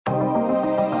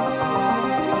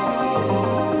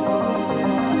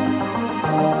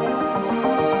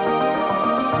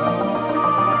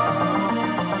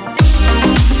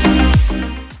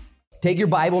take your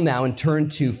Bible now and turn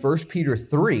to 1 Peter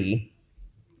 3,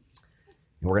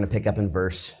 and we're going to pick up in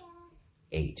verse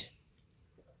 8.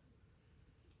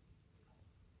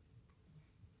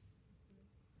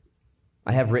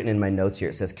 I have written in my notes here,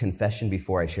 it says confession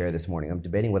before I share this morning. I'm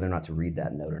debating whether or not to read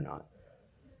that note or not.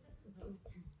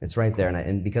 It's right there,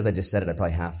 and because I just said it, I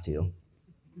probably have to.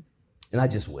 And I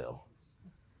just will.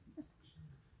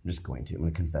 I'm just going to. I'm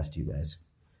going to confess to you guys.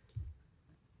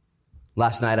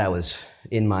 Last night I was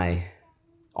in my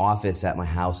office at my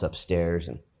house upstairs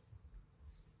and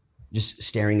just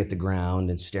staring at the ground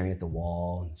and staring at the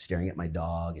wall and staring at my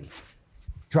dog and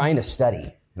trying to study.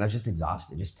 And I was just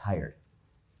exhausted, just tired.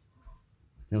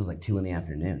 It was like 2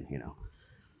 p.m,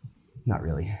 Not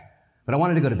really. But I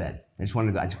wanted to go to bed. I just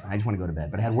want to go to bed.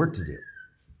 But I had work to do.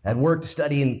 I had work to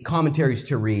study and commentaries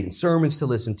to read and sermons to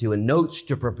listen to and notes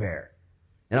to prepare.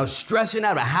 And I was stressing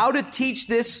out about how to teach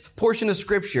this portion of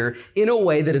Scripture in a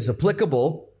way that is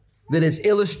applicable, that is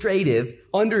illustrative,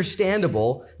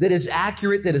 understandable, that is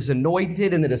accurate, that is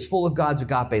anointed, and that is full of God's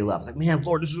agape love. I was like, man,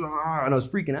 Lord, this is, and I was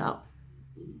freaking out.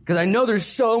 Because I know there's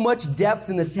so much depth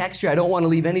in the text here. I don't want to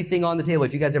leave anything on the table.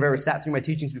 If you guys have ever sat through my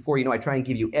teachings before, you know I try and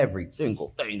give you every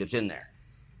single thing that's in there.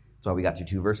 That's why we got through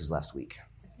 2 verses last week.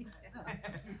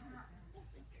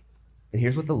 And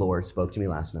here's what the Lord spoke to me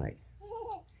last night.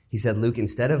 He said, Luke,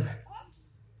 instead of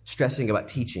stressing about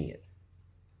teaching it,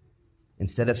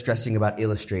 instead of stressing about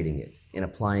illustrating it and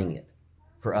applying it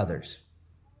for others,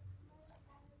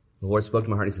 the Lord spoke to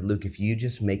my heart. He said, Luke, if you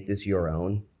just make this your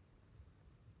own,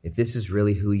 if this is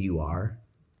really who you are,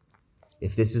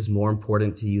 if this is more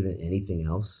important to you than anything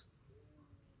else,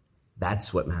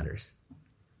 that's what matters.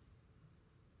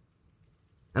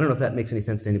 I don't know if that makes any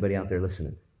sense to anybody out there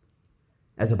listening.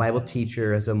 As a Bible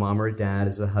teacher, as a mom or a dad,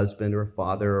 as a husband or a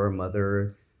father or a mother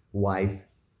or wife,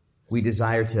 we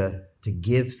desire to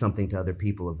give something to other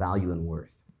people of value and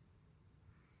worth.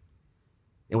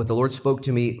 And what the Lord spoke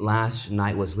to me last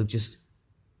night was, Luke, just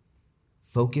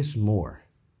focus more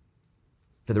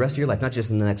for the rest of your life, not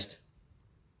just in the next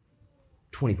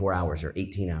 24 hours or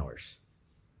 18 hours,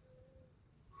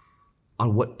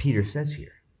 on what Peter says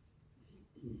here.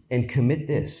 And commit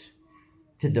this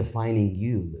to defining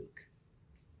you, Luke.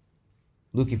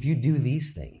 Luke, if you do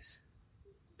these things,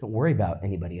 don't worry about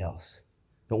anybody else.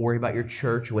 Don't worry about your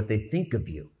church or what they think of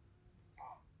you.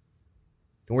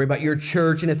 Don't worry about your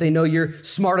church and if they know you're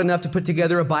smart enough to put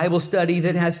together a Bible study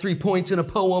that has 3 points and a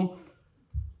poem.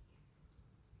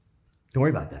 Don't worry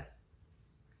about that.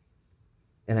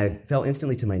 And I fell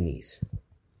instantly to my knees.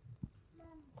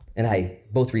 And I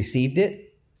both received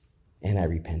it and I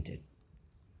repented.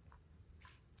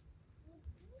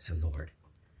 I said, Lord,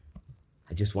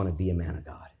 I just want to be a man of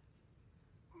God.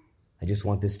 I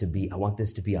want this to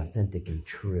be authentic and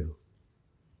true.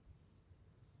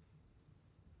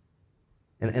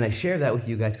 And I share that with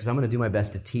you guys because I'm going to do my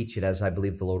best to teach it as I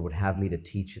believe the Lord would have me to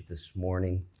teach it this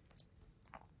morning.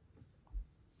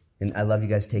 And I love you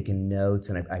guys taking notes,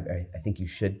 and I think you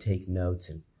should take notes.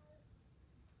 And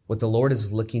what the Lord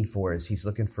is looking for is he's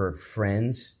looking for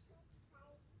friends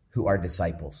who are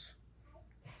disciples.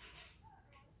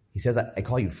 He says, I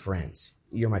call you friends.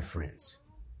 You're my friends.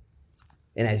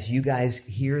 And as you guys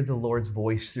hear the Lord's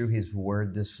voice through his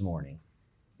word this morning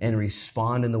and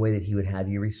respond in the way that he would have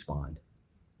you respond,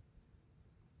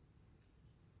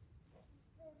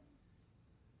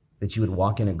 that you would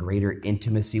walk in a greater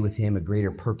intimacy with him, a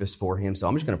greater purpose for him. So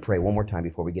I'm just going to pray one more time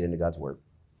before we get into God's word.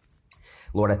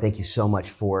 Lord, I thank you so much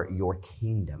for your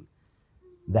kingdom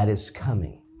that is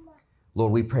coming.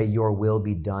 Lord, we pray your will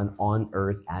be done on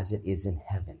earth as it is in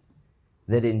heaven.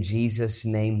 That in Jesus'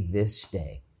 name this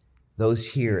day,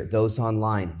 those here, those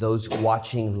online, those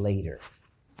watching later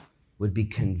would be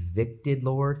convicted,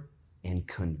 Lord, and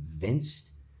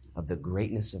convinced of the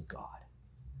greatness of God.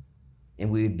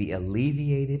 And we would be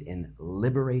alleviated and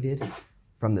liberated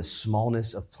from the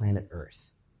smallness of planet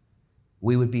Earth.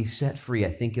 We would be set free.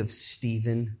 I think of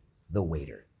Stephen the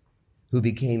waiter, who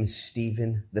became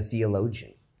Stephen the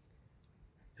theologian,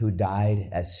 who died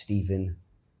as Stephen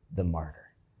the martyr,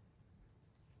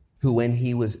 who when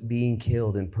he was being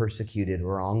killed and persecuted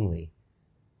wrongly,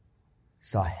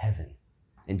 saw heaven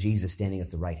and Jesus standing at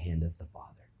the right hand of the Father.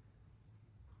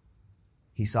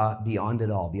 He saw beyond it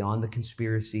all, beyond the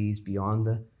conspiracies, beyond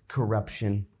the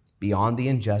corruption, beyond the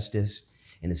injustice,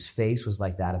 and his face was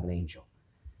like that of an angel.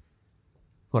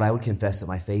 Lord, I would confess that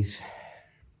my face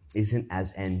isn't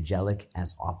as angelic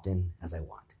as often as I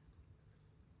want.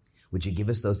 Would you give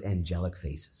us those angelic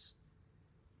faces?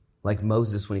 Like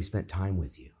Moses when he spent time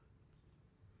with you.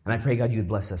 And I pray, God, you would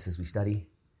bless us as we study.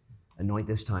 Anoint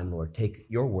this time, Lord. Take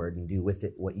your word and do with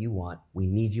it what you want. We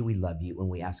need you. We love you. And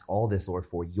we ask all this, Lord,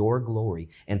 for your glory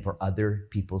and for other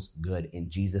people's good.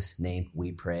 In Jesus' name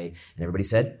we pray. And everybody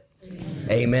said,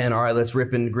 Amen. All right, let's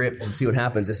rip and grip and see what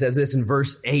happens. It says this in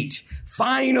verse 8.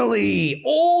 Finally,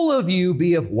 all of you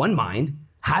be of one mind,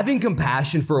 having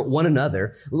compassion for one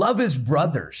another, love as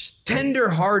brothers,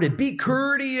 tender-hearted, be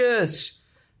courteous,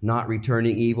 not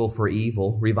returning evil for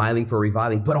evil, reviling for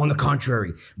reviling, but on the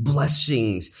contrary,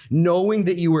 blessings, knowing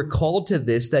that you were called to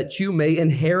this, that you may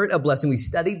inherit a blessing. We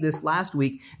studied this last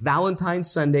week,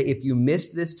 Valentine's Sunday. If you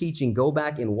missed this teaching, go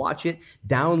back and watch it,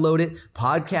 download it,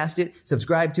 podcast it,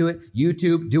 subscribe to it,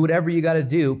 YouTube, do whatever you got to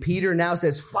do. Peter now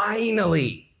says,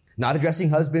 finally, not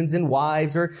addressing husbands and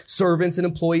wives or servants and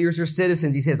employers or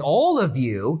citizens. He says, all of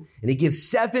you, and he gives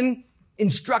 7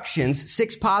 instructions,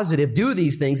 6 positive, do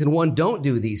these things, and 1 don't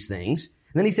do these things.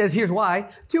 And then he says, here's why,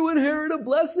 to inherit a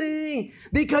blessing,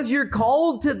 because you're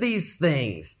called to these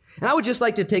things. And I would just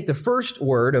like to take the first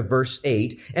word of verse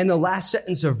 8 and the last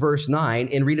sentence of verse 9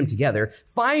 and read them together.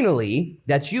 Finally,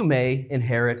 that you may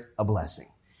inherit a blessing.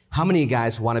 How many of you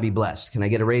guys want to be blessed? Can I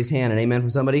get a raised hand and amen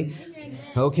from somebody? Amen.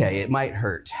 Okay, it might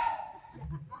hurt.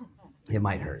 It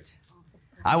might hurt.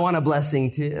 I want a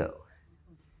blessing too.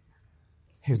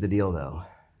 Here's the deal, though.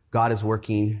 God is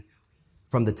working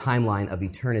from the timeline of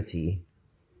eternity.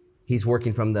 He's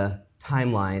working from the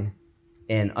timeline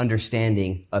and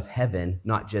understanding of heaven,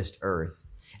 not just earth.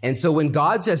 And so when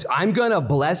God says, I'm going to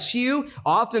bless you,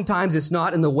 oftentimes it's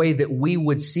not in the way that we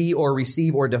would see or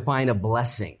receive or define a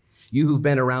blessing. You who've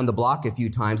been around the block a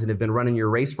few times and have been running your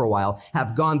race for a while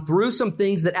have gone through some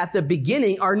things that at the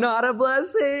beginning are not a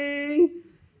blessing.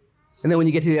 And then when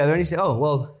you get to the other end, you say, oh,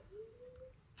 well,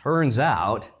 Turns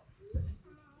out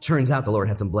the Lord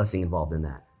had some blessing involved in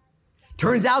that.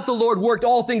 Turns out the Lord worked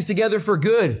all things together for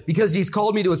good because he's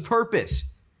called me to his purpose.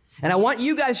 And I want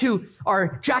you guys who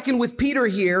are tracking with Peter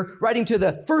here, writing to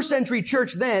the first century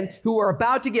church then, who are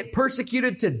about to get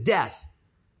persecuted to death.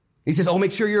 He says, oh,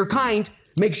 make sure you're kind.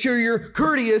 Make sure you're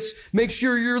courteous. Make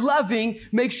sure you're loving.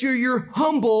 Make sure you're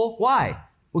humble. Why?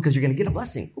 Well, because you're going to get a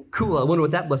blessing. Oh, cool. I wonder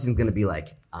what that blessing is going to be like.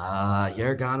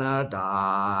 You're gonna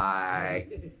die.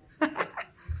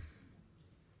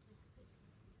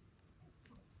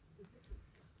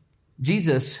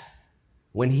 Jesus,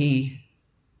 when he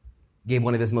gave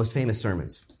one of his most famous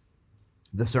sermons,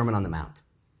 the Sermon on the Mount,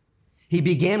 he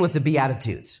began with the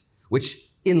Beatitudes, which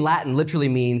in Latin literally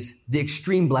means the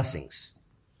extreme blessings.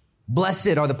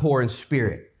 Blessed are the poor in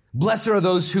spirit. Blessed are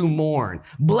those who mourn.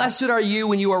 Blessed are you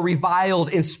when you are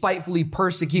reviled and spitefully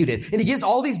persecuted. And he gives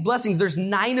all these blessings. There's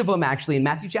 9 of them actually in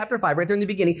Matthew chapter 5, right there in the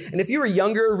beginning. And if you were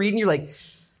younger reading, you're like,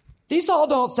 these all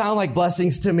don't sound like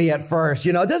blessings to me at first.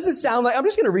 You know, it doesn't sound like, I'm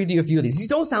just going to read you a few of these. These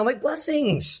don't sound like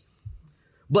blessings.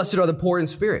 Blessed are the poor in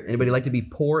spirit. Anybody like to be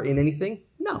poor in anything?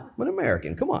 No, I'm an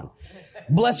American. Come on.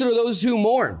 Blessed are those who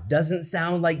mourn. Doesn't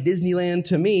sound like Disneyland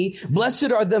to me.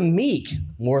 Blessed are the meek.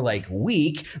 More like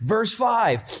weak. Verse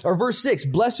 5 or verse 6.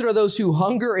 Blessed are those who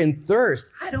hunger and thirst.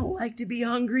 I don't like to be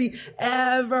hungry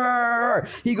ever.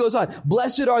 He goes on.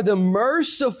 Blessed are the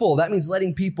merciful. That means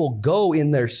letting people go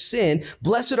in their sin.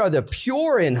 Blessed are the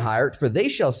pure in heart, for they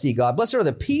shall see God. Blessed are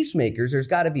the peacemakers. There's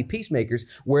got to be peacemakers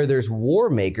where there's war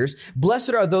makers.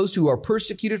 Blessed are those who are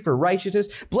persecuted for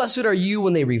righteousness. Blessed are you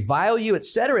when they revile you,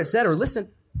 etc., etc. Listen.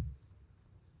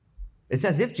 It's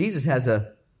as if Jesus has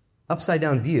a upside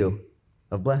down view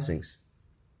of blessings.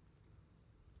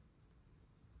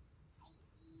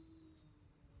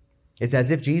 It's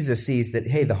as if Jesus sees that,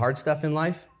 hey, the hard stuff in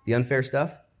life, the unfair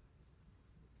stuff,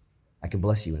 I can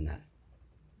bless you in that.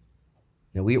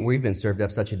 Now, we've been served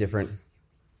up such a different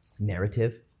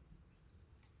narrative.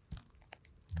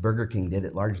 Burger King did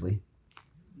it largely.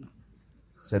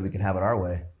 Said we could have it our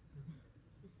way.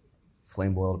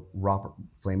 Flame broiled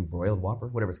Whopper,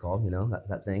 whatever it's called, you know,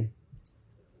 that thing.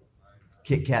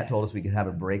 Kit Kat told us we could have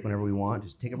a break whenever we want.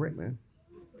 Just take a break, man.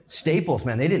 Staples,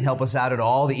 man, they didn't help us out at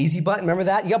all. The Easy Button, remember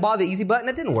that? You got bought the Easy Button?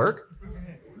 That didn't work.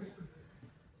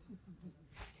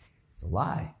 It's a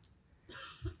lie.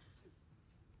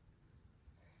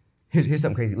 Here's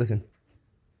something crazy. Listen.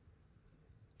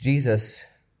 Jesus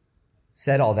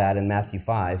said all that in Matthew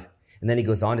 5, and then he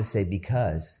goes on to say,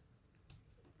 because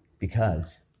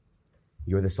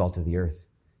you're the salt of the earth.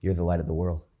 You're the light of the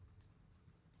world.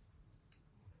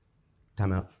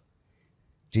 Time out.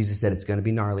 Jesus said it's going to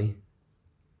be gnarly.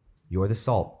 You're the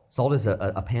salt. Salt is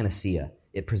a panacea.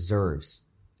 It preserves.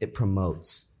 It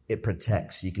promotes. It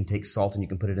protects. You can take salt and you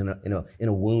can put it in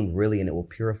a wound, really, and it will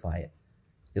purify it.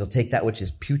 It'll take that which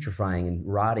is putrefying and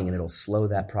rotting, and it'll slow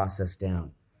that process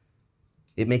down.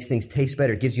 It makes things taste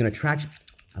better. It gives you an attraction.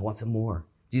 I want some more.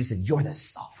 Jesus said, you're the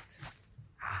salt.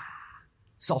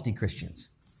 Salty Christians.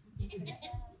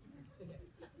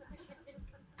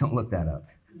 Don't look that up.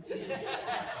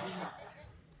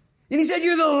 And he said,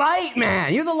 you're the light,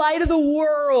 man. You're the light of the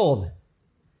world.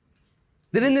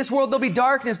 That in this world there'll be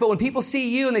darkness, but when people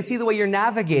see you and they see the way you're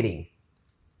navigating,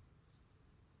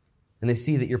 and they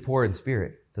see that you're poor in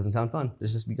spirit, doesn't sound fun.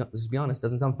 Let's just be honest.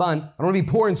 Doesn't sound fun. I don't want to be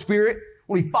poor in spirit. I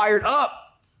want to be fired up.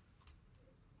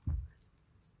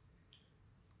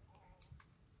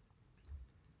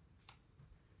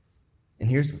 And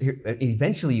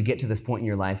eventually you get to this point in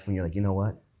your life when you're like, you know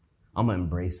what? I'm going to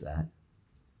embrace that.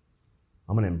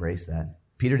 I'm going to embrace that.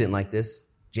 Peter didn't like this.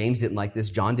 James didn't like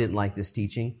this. John didn't like this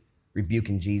teaching.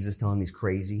 Rebuking Jesus, telling him he's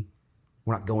crazy.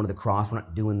 We're not going to the cross. We're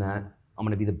not doing that. I'm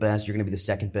going to be the best. You're going to be the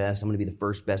second best. I'm going to be the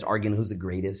first best, arguing who's the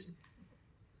greatest.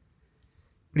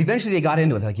 But eventually they got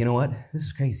into it. They're like, you know what? This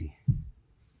is crazy.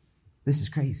 This is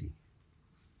crazy.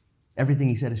 Everything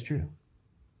he said is true.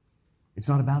 It's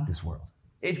not about this world.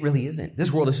 It really isn't.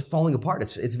 This world is falling apart.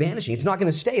 It's vanishing. It's not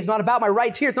going to stay. It's not about my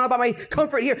rights here. It's not about my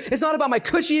comfort here. It's not about my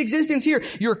cushy existence here.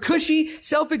 Your cushy,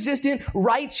 self-existent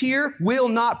rights here will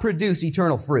not produce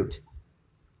eternal fruit.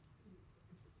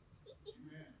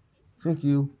 Thank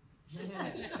you.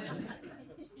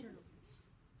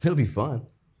 It'll be fun.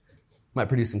 Might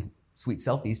produce some sweet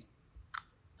selfies.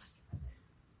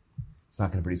 It's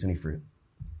not going to produce any fruit.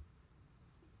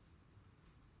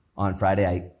 On Friday,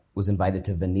 I was invited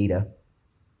to Veneta.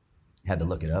 Had to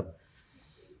look it up.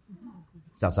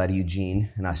 It's outside of Eugene,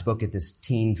 and I spoke at this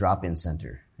teen drop-in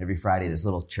center every Friday, this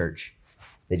little church.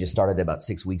 They just started about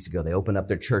 6 weeks ago. They opened up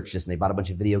their church and they bought a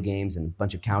bunch of video games and a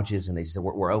bunch of couches, and they said,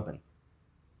 we're open.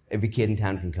 Every kid in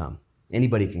town can come.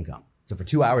 Anybody can come. So for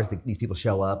 2 hours, these people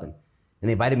show up, and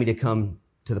they invited me to come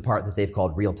to the part that they've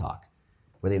called Real Talk,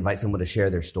 where they invite someone to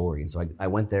share their story. And so I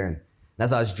went there, and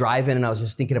as I was driving and I was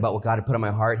just thinking about what God had put on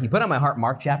my heart, he put on my heart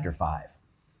Mark chapter 5.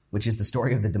 Which is the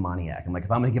story of the demoniac. I'm like,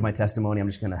 if I'm going to give my testimony, I'm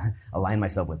just going to align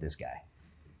myself with this guy.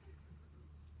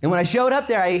 And when I showed up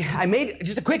there, I made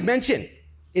just a quick mention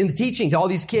in the teaching to all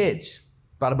these kids.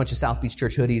 Brought a bunch of South Beach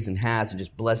Church hoodies and hats and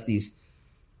just blessed these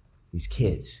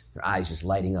kids. Their eyes just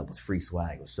lighting up with free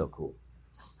swag. It was so cool.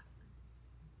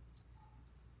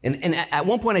 And at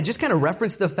one point, I just kind of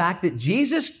referenced the fact that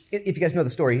Jesus, if you guys know the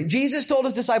story, Jesus told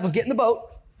his disciples, get in the boat.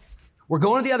 We're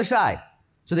going to the other side.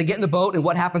 So they get in the boat, and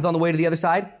what happens on the way to the other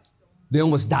side? They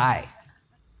almost die.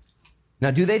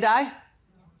 Now, do they die?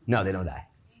 No, they don't die.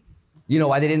 You know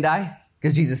why they didn't die?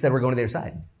 Because Jesus said, we're going to the other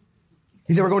side.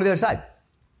 He said, we're going to the other side.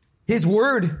 His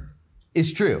word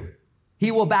is true. He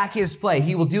will back his play.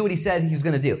 He will do what he said he was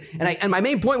going to do. And my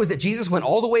main point was that Jesus went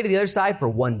all the way to the other side for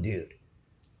one dude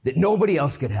that nobody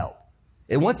else could help.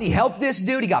 And once he helped this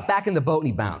dude, he got back in the boat and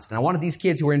he bounced. And I wanted these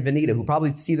kids who were in Veneta, who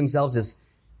probably see themselves as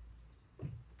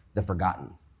the forgotten.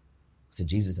 I said,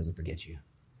 Jesus doesn't forget you.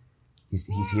 He's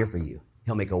here for you.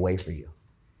 He'll make a way for you.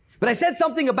 But I said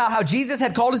something about how Jesus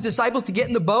had called his disciples to get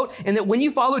in the boat, and that when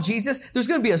you follow Jesus, there's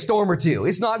going to be a storm or two.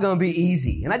 It's not going to be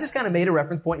easy. And I just kind of made a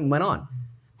reference point and went on.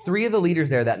 3 of the leaders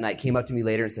there that night came up to me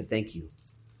later and said, thank you.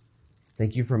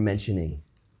 Thank you for mentioning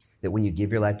that when you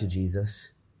give your life to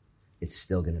Jesus, it's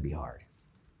still going to be hard.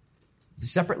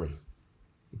 Separately.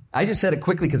 I just said it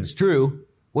quickly because it's true.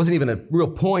 Wasn't even a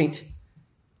real point.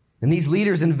 And these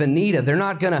leaders in Veneta, they're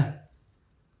not going to,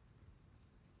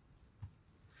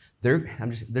 they're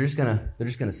just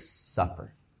gonna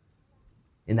suffer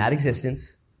in that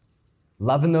existence,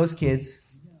 loving those kids,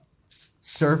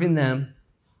 serving them,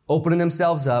 opening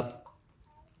themselves up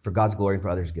for God's glory and for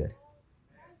others' good.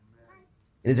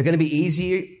 And is it going to be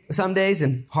easy some days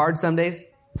and hard some days?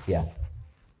 Yeah.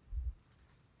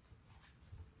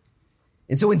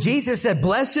 And so when Jesus said,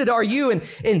 blessed are you,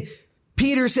 and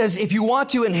Peter says, if you want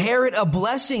to inherit a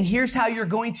blessing, here's how you're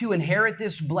going to inherit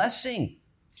this blessing.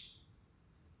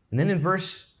 And then in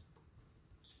verse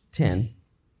 10,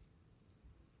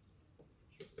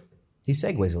 he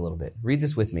segues a little bit. Read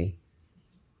this with me.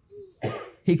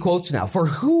 He quotes now, for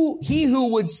he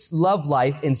who would love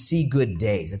life and see good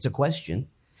days. It's a question.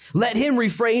 Let him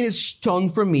refrain his tongue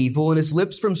from evil and his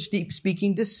lips from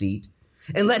speaking deceit.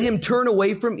 And let him turn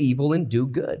away from evil and do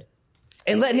good.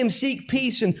 And let him seek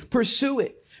peace and pursue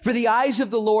it. For the eyes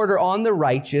of the Lord are on the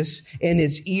righteous, and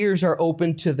his ears are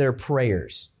open to their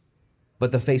prayers.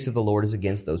 But the face of the Lord is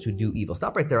against those who do evil.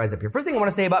 Stop right there, eyes up here. First thing I want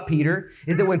to say about Peter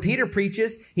is that when Peter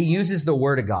preaches, he uses the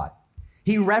word of God.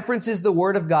 He references the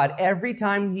word of God every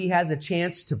time he has a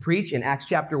chance to preach. In Acts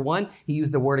chapter 1, he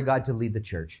used the word of God to lead the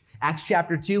church. Acts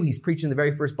chapter 2, he's preaching the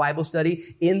very first Bible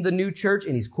study in the new church,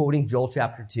 and he's quoting Joel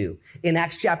chapter 2. In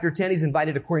Acts chapter 10, he's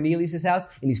invited to Cornelius' house,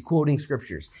 and he's quoting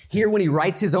scriptures. Here, when he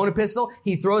writes his own epistle,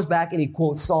 he throws back and he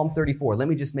quotes Psalm 34. Let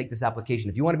me just make this application.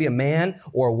 If you want to be a man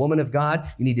or a woman of God,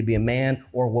 you need to be a man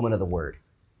or a woman of the word.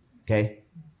 Okay?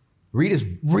 Read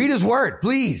his word,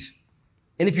 please.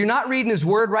 And if you're not reading his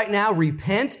word right now,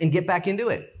 repent and get back into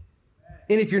it.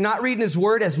 And if you're not reading his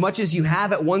word as much as you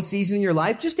have at one season in your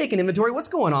life, just take an inventory. What's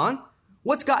going on?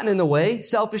 What's gotten in the way?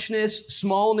 Selfishness,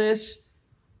 smallness,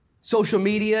 social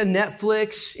media,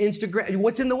 Netflix, Instagram.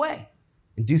 What's in the way?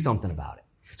 And do something about it.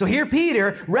 So here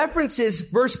Peter references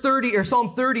verse 30 or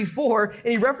Psalm 34,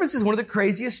 and he references one of the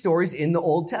craziest stories in the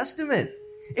Old Testament.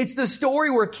 It's the story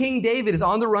where King David is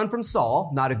on the run from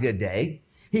Saul, not a good day.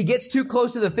 He gets too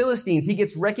close to the Philistines. He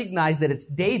gets recognized that it's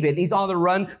David. He's on the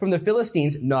run from the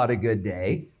Philistines. Not a good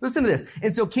day. Listen to this.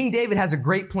 And so King David has a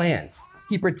great plan.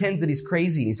 He pretends that he's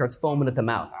crazy and he starts foaming at the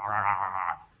mouth.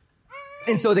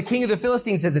 And so the king of the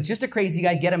Philistines says, it's just a crazy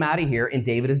guy. Get him out of here. And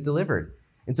David is delivered.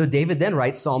 And so David then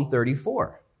writes Psalm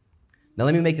 34. Now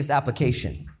let me make this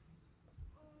application.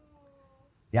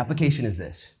 The application is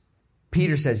this.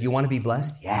 Peter says, you want to be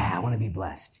blessed? Yeah, I want to be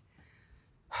blessed.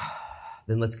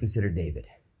 Then let's consider David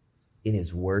in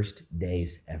his worst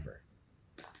days ever.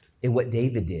 In what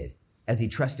David did as he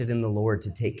trusted in the Lord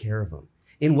to take care of him.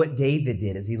 In what David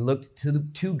did as he looked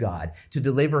to God to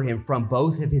deliver him from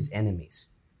both of his enemies.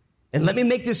 And let me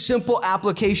make this simple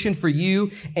application for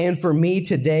you and for me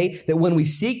today, that when we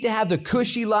seek to have the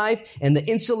cushy life and the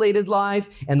insulated life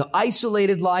and the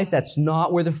isolated life, that's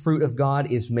not where the fruit of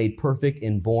God is made perfect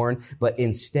and born, but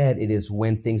instead it is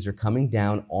when things are coming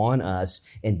down on us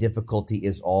and difficulty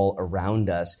is all around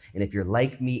us. And if you're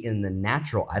like me in the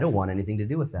natural, I don't want anything to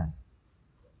do with that.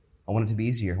 I want it to be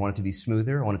easier. I want it to be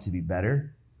smoother. I want it to be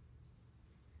better.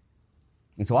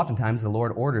 And so oftentimes the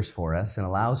Lord orders for us and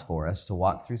allows for us to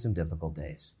walk through some difficult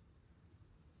days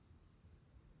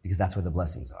because that's where the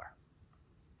blessings are.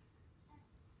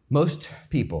 Most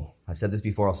people, I've said this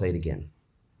before, I'll say it again,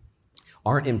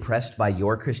 aren't impressed by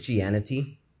your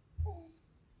Christianity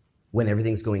when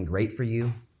everything's going great for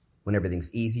you, when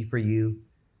everything's easy for you,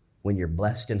 when you're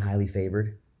blessed and highly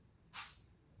favored.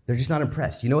 They're just not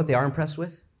impressed. You know what they are impressed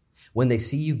with? When they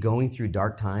see you going through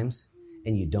dark times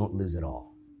and you don't lose it all.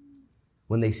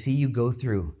 When they see you go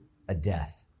through a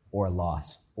death or a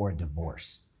loss or a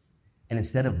divorce, and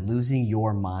instead of losing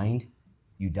your mind,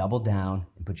 you double down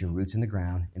and put your roots in the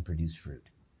ground and produce fruit.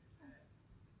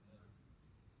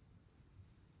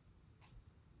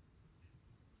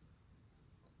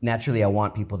 Naturally, I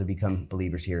want people to become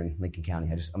believers here in Lincoln County.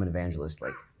 I'm an evangelist. I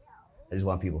just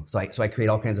want people. So I create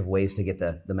all kinds of ways to get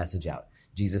the message out.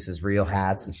 Jesus is real,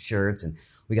 hats and shirts, and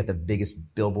we got the biggest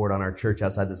billboard on our church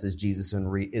outside that says Jesus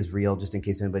is real, just in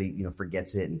case anybody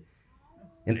forgets it,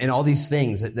 and all these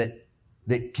things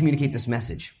that communicate this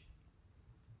message.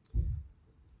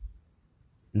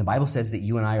 And the Bible says that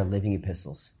you and I are living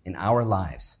epistles in our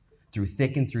lives, through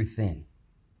thick and through thin,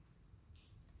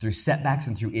 through setbacks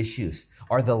and through issues,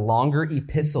 are the longer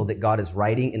epistle that God is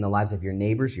writing in the lives of your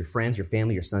neighbors, your friends, your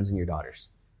family, your sons, and your daughters.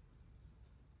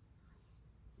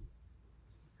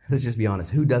 Let's just be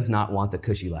honest. Who does not want the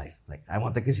cushy life? I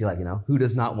want the cushy life, Who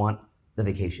does not want the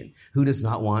vacation? Who does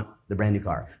not want the brand new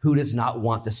car? Who does not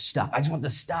want the stuff? I just want the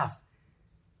stuff.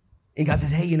 And God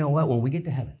says, hey, you know what? When we get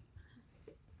to heaven,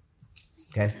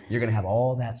 okay, you're going to have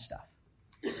all that stuff.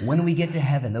 When we get to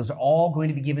heaven, those are all going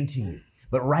to be given to you.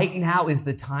 But right now is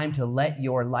the time to let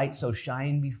your light so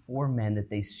shine before men that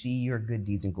they see your good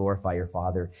deeds and glorify your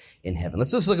Father in heaven.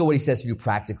 Let's just look at what he says to do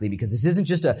practically, because this isn't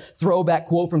just a throwback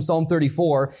quote from Psalm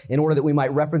 34 in order that we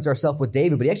might reference ourselves with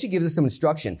David, but he actually gives us some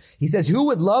instruction. He says, who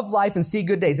would love life and see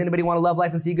good days? Anybody want to love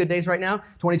life and see good days right now?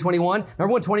 2021?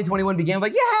 Remember when 2021 began?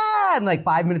 Yeah! And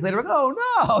 5 minutes later, oh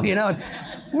no,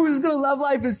 we're just going to love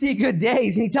life and see good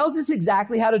days. And he tells us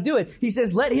exactly how to do it. He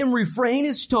says, let him refrain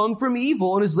his tongue from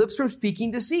evil and his lips from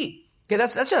speaking deceit. Okay,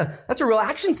 that's a real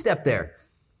action step there.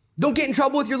 Don't get in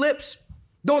trouble with your lips.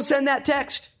 Don't send that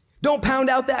text. Don't pound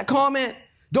out that comment.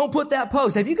 Don't put that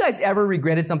post. Have you guys ever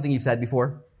regretted something you've said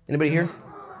before? Anybody here?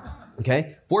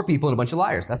 Okay, 4 people and a bunch of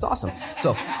liars. That's awesome.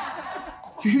 So,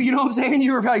 you know what I'm saying?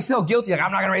 You were probably so guilty. I'm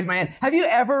not going to raise my hand. Have you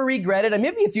ever regretted,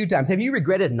 maybe a few times, have you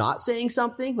regretted not saying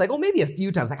something? Maybe a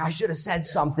few times. I should have said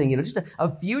something, just a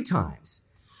few times.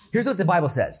 Here's what the Bible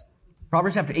says.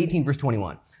 Proverbs chapter 18, verse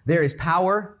 21. There is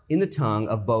power in the tongue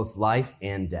of both life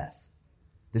and death.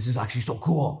 This is actually so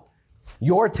cool.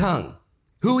 Your tongue,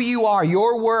 who you are,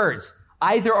 your words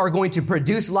either are going to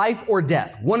produce life or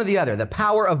death, one or the other. The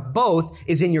power of both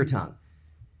is in your tongue.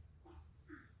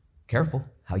 Careful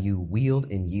how you wield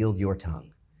and yield your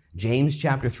tongue. James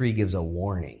chapter 3 gives a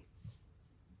warning.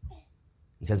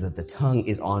 It says that the tongue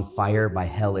is on fire by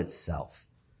hell itself.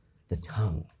 The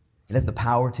tongue. It has the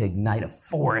power to ignite a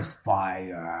forest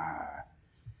fire.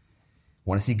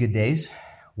 Want to see good days?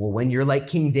 Well, when you're like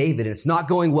King David and it's not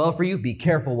going well for you, be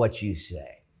careful what you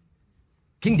say.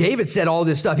 King David said all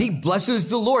this stuff. He blesses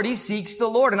the Lord. He seeks the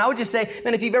Lord. And I would just say,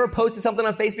 man, if you've ever posted something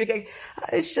on Facebook, like,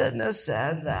 I shouldn't have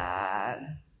said that.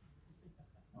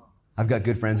 I've got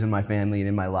good friends in my family and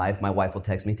in my life. My wife will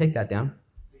text me, take that down.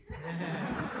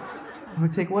 I'm going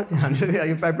to take what down?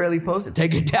 I barely posted.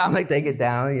 Take it down. Like, take it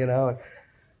down, you know.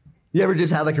 You ever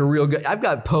just had like a real good, I've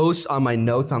got posts on my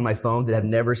notes on my phone that have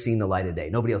never seen the light of day.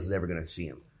 Nobody else is ever going to see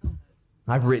them.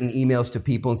 I've written emails to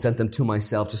people and sent them to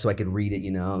myself just so I could read it,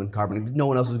 you know, and no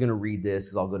one else is going to read this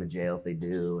because I'll go to jail if they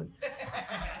do. And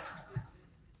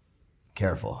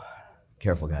Careful,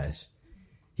 guys.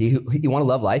 You want to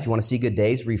love life, you want to see good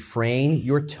days, refrain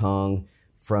your tongue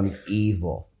from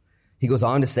evil. He goes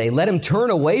on to say, let him turn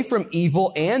away from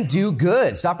evil and do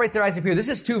good. Stop right there, Isaac Peter. This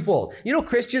is twofold. You know,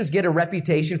 Christians get a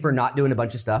reputation for not doing a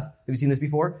bunch of stuff. Have you seen this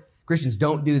before? Christians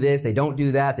don't do this, they don't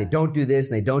do that, they don't do this,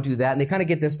 and they don't do that. And they kind of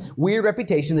get this weird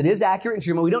reputation that is accurate and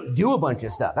true, but we don't do a bunch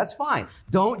of stuff. That's fine.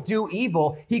 Don't do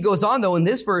evil. He goes on, though, in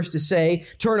this verse to say,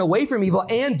 turn away from evil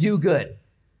and do good.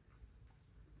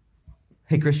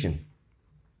 Hey, Christian,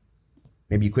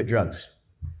 maybe you quit drugs.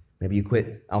 Maybe you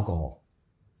quit alcohol.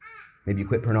 Maybe you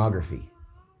quit pornography.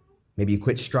 Maybe you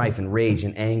quit strife and rage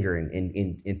and anger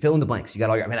and fill in the blanks. You got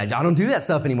all your, man, I don't do that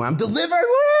stuff anymore. I'm delivered.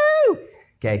 Woo!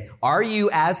 Okay. Are you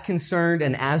as concerned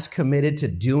and as committed to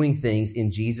doing things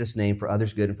in Jesus' name for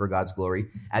others' good and for God's glory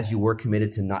as you were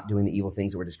committed to not doing the evil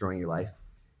things that were destroying your life?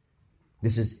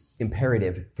 This is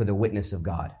imperative for the witness of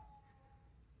God.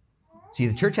 See,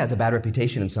 the church has a bad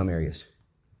reputation in some areas.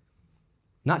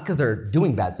 Not because they're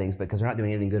doing bad things, but because they're not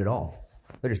doing anything good at all.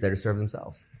 They're just there to serve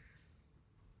themselves.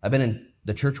 I've been in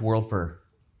the church world for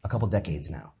a couple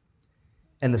decades now.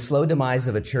 And the slow demise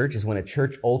of a church is when a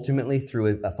church ultimately,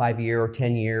 through a 5-year or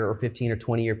 10-year or 15 or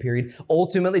 20-year period,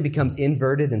 ultimately becomes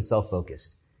inverted and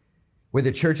self-focused. Where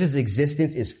the church's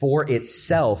existence is for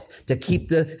itself, to keep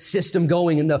the system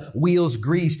going and the wheels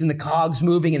greased and the cogs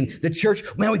moving. And the church,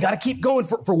 man, we got to keep going.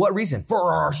 For what reason?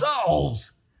 For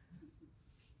ourselves.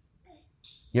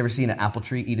 You ever seen an apple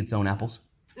tree eat its own apples?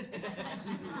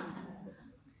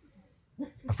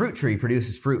 A fruit tree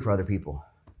produces fruit for other people.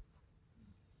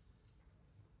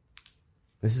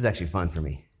 This is actually fun for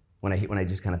me. When I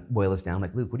just kind of boil this down, I'm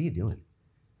like, Luke, what are you doing?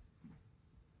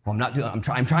 Well, I'm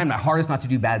trying my hardest not to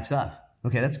do bad stuff.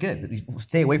 Okay, that's good.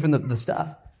 Stay away from the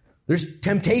stuff. There's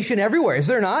temptation everywhere, is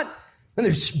there not? And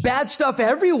there's bad stuff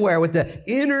everywhere with the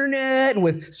internet and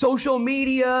with social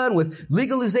media and with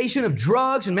legalization of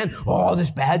drugs and man, all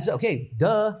this bad stuff. Okay,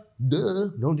 duh,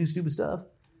 don't do stupid stuff.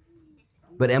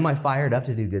 But am I fired up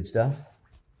to do good stuff?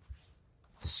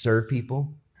 To serve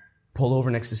people? Pull over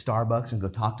next to Starbucks and go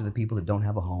talk to the people that don't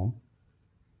have a home?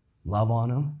 Love on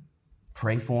them?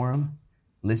 Pray for them?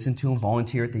 Listen to them?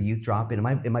 Volunteer at the youth drop-in?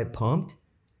 Am I pumped?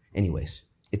 Anyways,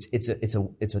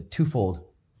 it's a twofold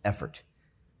effort.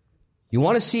 You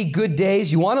want to see good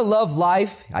days? You want to love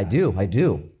life? I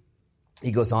do.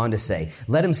 He goes on to say,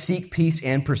 let him seek peace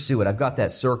and pursue it. I've got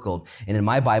that circled. And in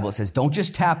my Bible, it says, don't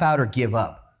just tap out or give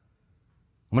up.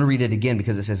 I'm going to read it again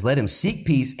because it says, let him seek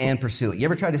peace and pursue it. You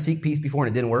ever tried to seek peace before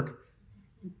and it didn't work?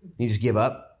 You just give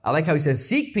up? I like how he says,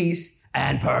 seek peace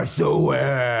and pursue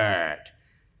it.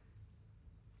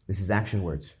 This is action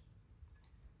words.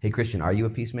 Hey, Christian, are you a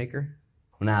peacemaker?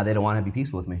 Well, nah, they don't want to be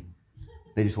peaceful with me.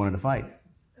 They just wanted to fight.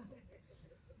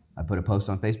 I put a post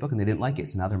on Facebook and they didn't like it,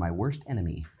 so now they're my worst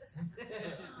enemy.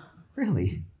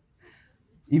 Really?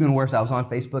 Even worse, I was on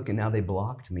Facebook and now they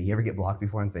blocked me. You ever get blocked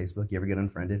before on Facebook? You ever get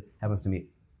unfriended? Happens to me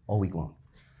all week long.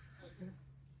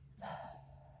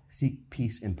 Seek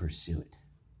peace and pursue it.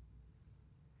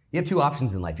 You have two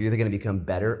options in life. You're either going to become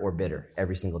better or bitter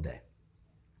every single day.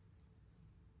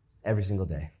 Every single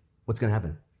day. What's going to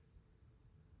happen?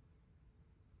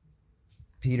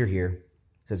 Peter here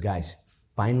says, guys,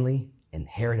 finally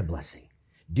inherit a blessing.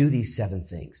 Do these 7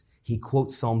 things. He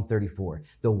quotes Psalm 34,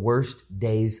 the worst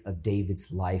days of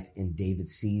David's life, and David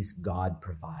sees God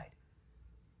provide.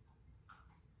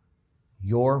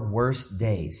 Your worst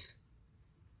days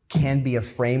can be a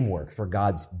framework for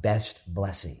God's best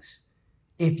blessings.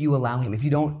 If you allow him, if you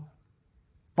don't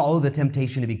follow the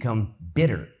temptation to become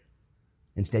bitter,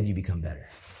 instead you become better.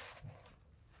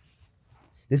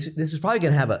 This is probably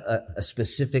going to have a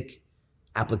specific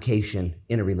application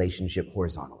in a relationship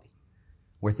horizontally.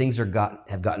 where things have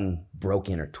gotten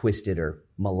broken or twisted or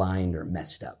maligned or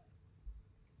messed up.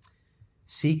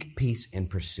 Seek peace and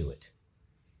pursue it.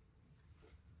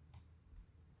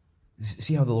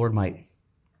 See how the Lord might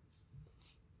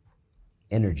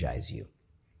energize you.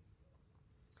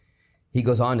 He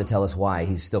goes on to tell us why.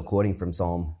 He's still quoting from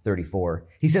Psalm 34.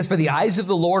 He says, "For the eyes of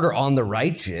the Lord are on the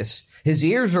righteous. His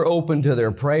ears are open to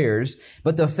their prayers,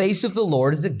 but the face of the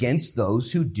Lord is against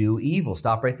those who do evil."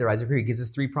 Stop right there, Isaac. Here he gives us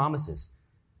 3 promises.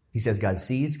 He says God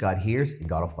sees, God hears, and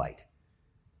God will fight.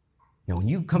 Now, when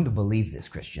you come to believe this,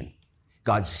 Christian,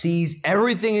 God sees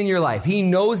everything in your life. He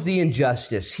knows the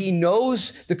injustice. He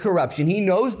knows the corruption. He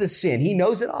knows the sin. He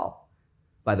knows it all.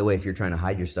 By the way, if you're trying to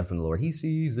hide your stuff from the Lord, he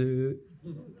sees it.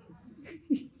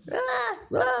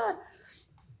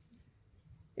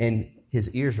 And his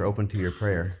ears are open to your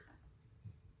prayer,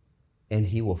 and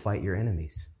he will fight your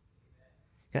enemies.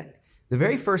 The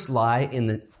very first lie in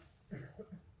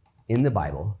the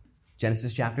Bible,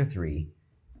 Genesis chapter 3,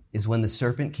 is when the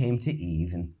serpent came to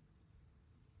Eve and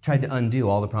tried to undo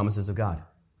all the promises of God.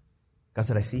 God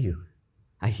said, "I see you.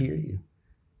 I hear you.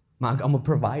 I'm going to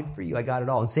provide for you. I got it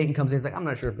all." And Satan comes in and he's like, "I'm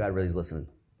not sure if God really is listening."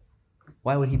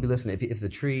 Why would he be listening? If the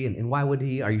tree, and why would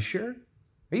he? Are you sure?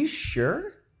 Are you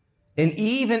sure? And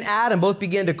Eve and Adam both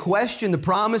began to question the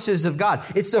promises of God.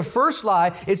 It's the first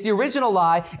lie. It's the original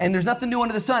lie. And there's nothing new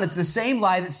under the sun. It's the same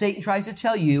lie that Satan tries to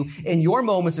tell you in your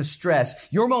moments of stress,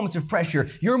 your moments of pressure,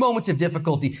 your moments of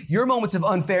difficulty, your moments of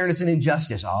unfairness and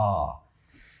injustice.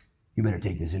 You better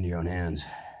take this into your own hands.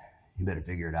 You better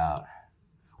figure it out.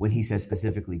 When he says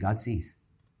specifically, God sees,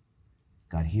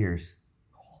 God hears,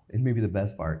 and maybe the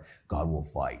best part, God will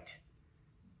fight.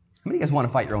 How many of you guys want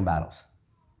to fight your own battles?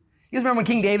 You guys remember when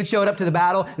King David showed up to the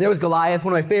battle? There was Goliath,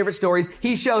 one of my favorite stories.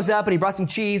 He shows up and he brought some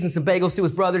cheese and some bagels to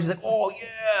his brothers. He's like, "Oh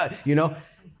yeah,"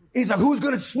 He's like, "Who's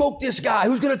going to smoke this guy?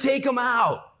 Who's going to take him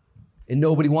out?" And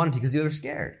nobody wanted to because they were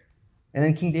scared. And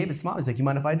then King David smiled. He's like, "You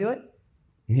mind if I do it?"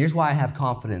 And here's why I have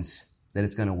confidence that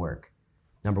it's going to work.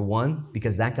 Number one,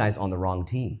 because that guy's on the wrong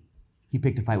team. He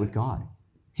picked a fight with God.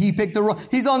 He's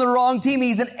on the wrong team.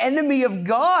 He's an enemy of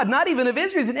God, not even of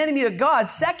Israel. He's an enemy of God.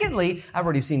 Secondly, I've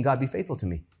already seen God be faithful to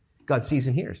me. God sees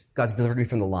and hears. God's delivered me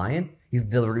from the lion. He's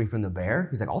delivered me from the bear.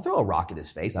 He's like, "I'll throw a rock at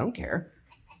his face. I don't care."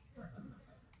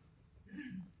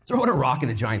 Throwing a rock at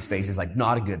a giant's face is like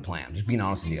not a good plan. Just being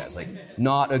honest with you guys, like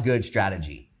not a good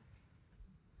strategy.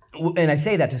 And I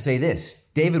say that to say this.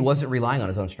 David wasn't relying on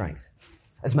his own strength.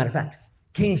 As a matter of fact,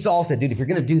 King Saul said, "Dude, if you're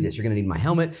going to do this, you're going to need my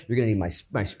helmet. You're going to need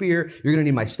my spear. You're going to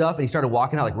need my stuff." And he started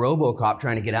walking out like RoboCop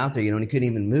trying to get out there, and he couldn't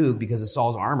even move because of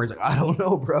Saul's armor. He's like, "I don't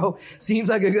know, bro. Seems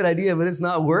like a good idea, but it's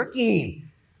not working."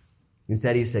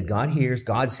 Instead, he said, God hears,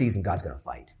 God sees, and God's going to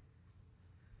fight.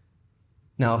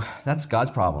 Now, that's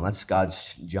God's problem. That's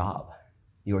God's job.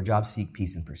 Your job, seek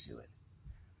peace and pursue it.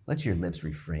 Let your lips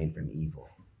refrain from evil.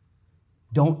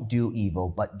 Don't do evil,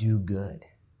 but do good.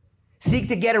 Seek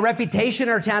to get a reputation in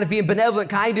our town of being benevolent,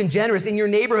 kind, and generous in your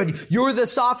neighborhood. You're the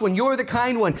soft one. You're the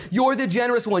kind one. You're the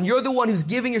generous one. You're the one who's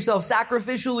giving yourself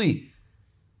sacrificially.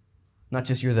 Not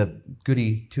just you're the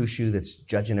goody two-shoe that's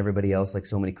judging everybody else like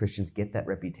so many Christians get that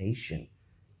reputation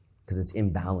because it's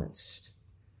imbalanced.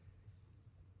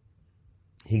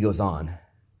 He goes on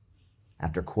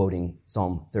after quoting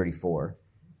Psalm 34.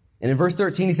 And in verse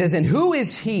 13, he says, "And who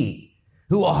is he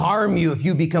who will harm you if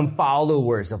you become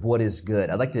followers of what is good?"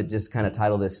 I'd like to just kind of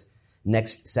title this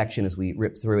next section as we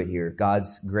rip through it here,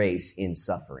 God's grace in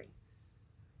suffering.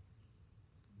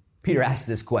 Peter asked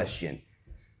this question.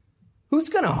 Who's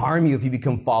going to harm you if you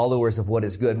become followers of what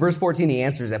is good? Verse 14, he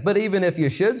answers that. "But even if you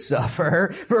should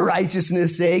suffer for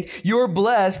righteousness' sake, you're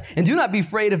blessed, and do not be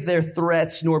afraid of their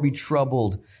threats, nor be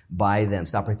troubled by them."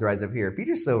 Stop right there, eyes up here.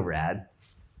 Peter's so rad.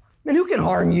 Man, who can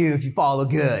harm you if you follow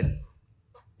good?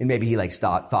 And maybe he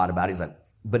thought about it. He's like,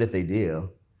 but if they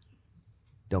do,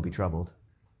 don't be troubled.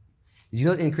 Did you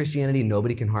know that in Christianity,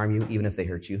 nobody can harm you even if they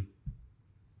hurt you?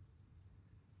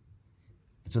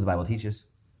 That's what the Bible teaches.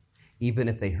 Even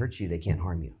if they hurt you, they can't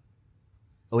harm you.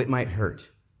 Oh, it might hurt.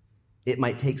 It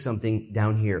might take something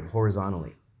down here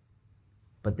horizontally,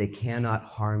 but they cannot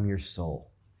harm your soul.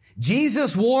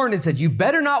 Jesus warned and said, you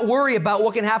better not worry about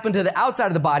what can happen to the outside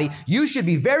of the body. You should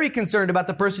be very concerned about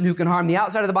the person who can harm the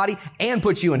outside of the body and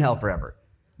put you in hell forever.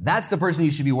 That's the person you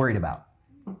should be worried about.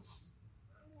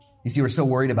 You see, we're so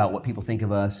worried about what people think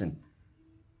of us and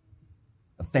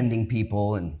offending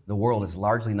people, and the world is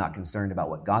largely not concerned about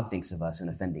what God thinks of us and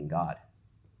offending God.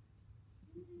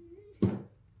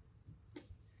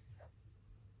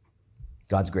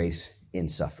 God's grace in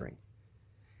suffering.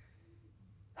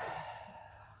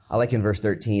 I like in verse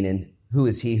 13, "And who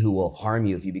is he who will harm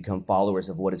you if you become followers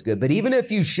of what is good? But even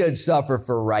if you should suffer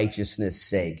for righteousness'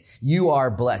 sake, you are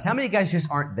blessed. How many of you guys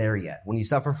just aren't there yet? When you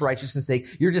suffer for righteousness' sake,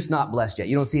 you're just not blessed yet.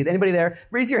 You don't see it. Anybody there?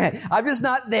 Raise your hand. I'm just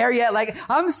not there yet. Like,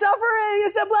 I'm suffering.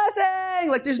 It's a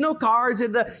blessing. Like, there's no cards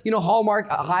in the, Hallmark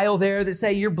aisle there that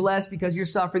say you're blessed because you're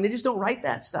suffering. They just don't write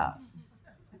that stuff.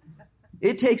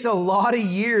 It takes a lot of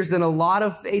years and a lot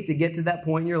of faith to get to that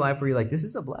point in your life where you're like, this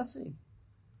is a blessing.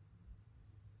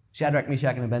 Shadrach,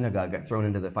 Meshach, and Abednego got thrown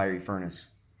into the fiery furnace.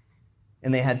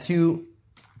 And they had 2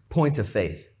 points of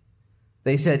faith.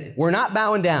 They said, we're not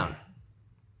bowing down.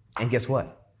 And guess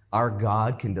what? Our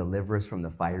God can deliver us from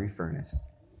the fiery furnace.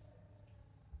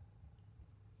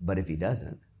 But if he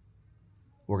doesn't,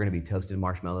 we're going to be toasted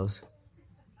marshmallows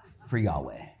for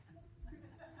Yahweh.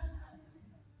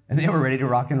 And they were ready to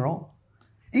rock and roll.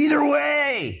 Either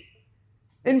way.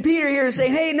 And Peter here is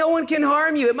saying, hey, no one can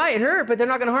harm you. It might hurt, but they're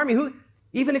not going to harm you.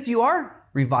 Even if you are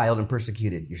reviled and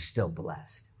persecuted, you're still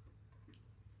blessed.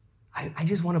 I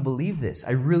just want to believe this.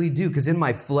 I really do. Because in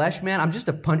my flesh, man, I'm just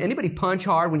a punch. Anybody punch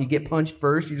hard when you get punched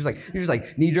first? You're just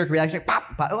like knee-jerk reaction. Like,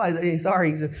 pop, pop. Oh,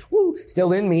 sorry. Woo,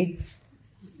 still in me.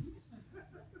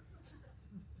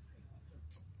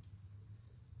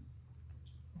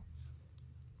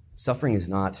 Suffering is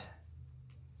not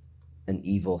an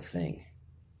evil thing.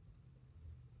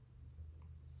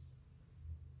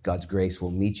 God's grace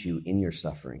will meet you in your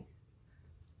suffering.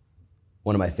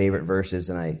 One of my favorite verses,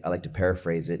 and I like to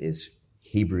paraphrase it, is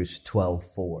Hebrews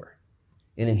 12:4.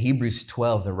 And in Hebrews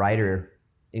 12, the writer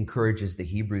encourages the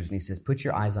Hebrews, and he says, put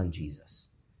your eyes on Jesus,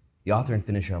 the author and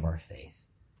finisher of our faith.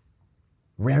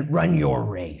 Run your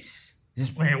race.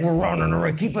 We're running a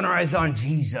race, keeping our eyes on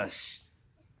Jesus.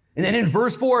 And then in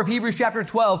verse 4 of Hebrews chapter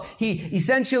 12, he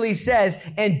essentially says,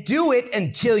 and do it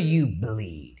until you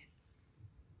bleed.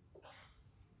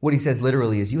 What he says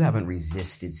literally is you haven't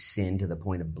resisted sin to the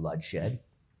point of bloodshed.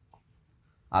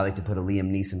 I like to put a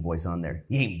Liam Neeson voice on there.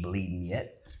 You ain't bleeding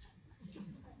yet.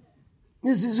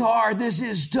 This is hard. This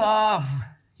is tough.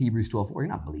 Hebrews 12:4. You're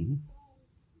not bleeding.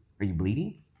 Are you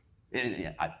bleeding?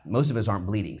 Most of us aren't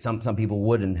bleeding. Some people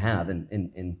would and have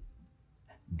and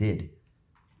did.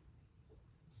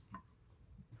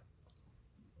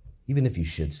 Even if you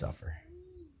should suffer,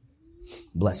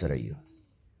 blessed are you.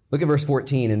 Look at verse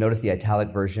 14 and notice the italic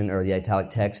version or the italic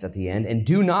text at the end. And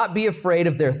do not be afraid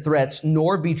of their threats,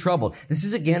 nor be troubled. This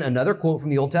is again another quote from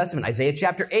the Old Testament, Isaiah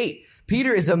chapter 8.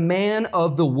 Peter is a man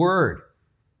of the word.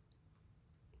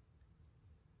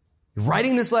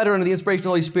 Writing this letter under the inspiration of the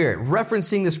Holy Spirit,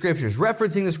 referencing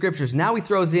the scriptures. Now he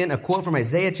throws in a quote from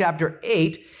Isaiah chapter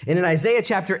 8. And in Isaiah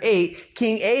chapter 8,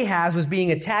 King Ahaz was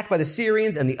being attacked by the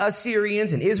Syrians and the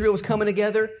Assyrians, and Israel was coming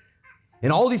together.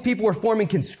 And all these people were forming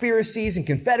conspiracies and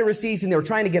confederacies, and they were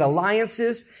trying to get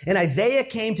alliances. And Isaiah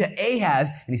came to Ahaz,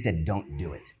 and he said, don't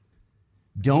do it.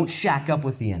 Don't shack up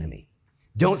with the enemy.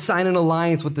 Don't sign an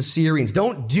alliance with the Syrians.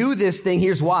 Don't do this thing.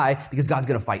 Here's why, because God's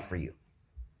going to fight for you.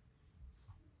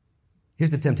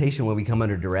 Here's the temptation when we come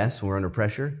under duress, when we're under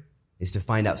pressure, is to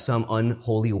find out some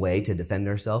unholy way to defend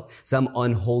ourselves, some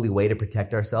unholy way to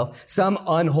protect ourselves, some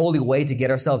unholy way to get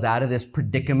ourselves out of this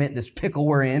predicament, this pickle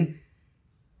we're in.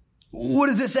 What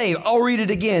does it say? I'll read it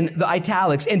again, the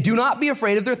italics. And do not be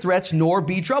afraid of their threats, nor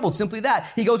be troubled. Simply that.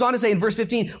 He goes on to say in verse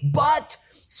 15, but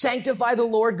sanctify the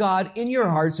Lord God in your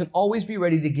hearts and always be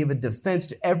ready to give a defense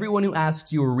to everyone who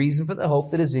asks you a reason for the hope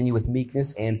that is in you with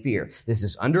meekness and fear. This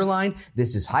is underlined.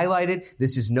 This is highlighted.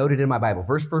 This is noted in my Bible.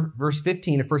 Verse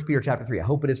 15 of 1 Peter chapter 3. I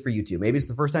hope it is for you too. Maybe it's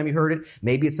the first time you heard it.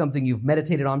 Maybe it's something you've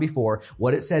meditated on before.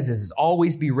 What it says is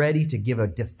always be ready to give a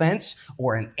defense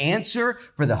or an answer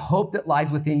for the hope that lies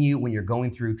within you when you're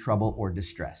going through trouble or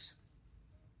distress.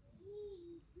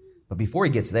 But before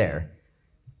he gets there,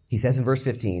 he says in verse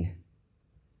 15,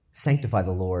 sanctify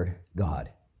the Lord God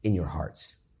in your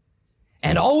hearts.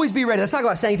 And always be ready. Let's talk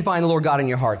about sanctifying the Lord God in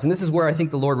your hearts. And this is where I think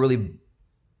the Lord really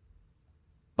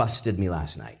busted me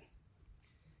last night.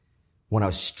 When I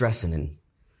was stressing and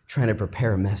trying to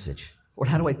prepare a message. Lord,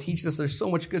 how do I teach this? There's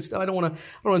so much good stuff. I don't want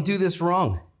to do this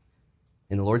wrong.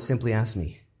 And the Lord simply asked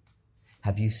me,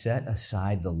 have you set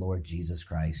aside the Lord Jesus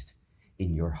Christ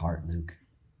in your heart, Luke?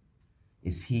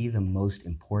 Is he the most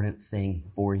important thing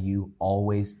for you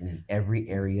always and in every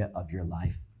area of your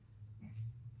life?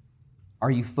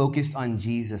 Are you focused on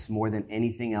Jesus more than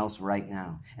anything else right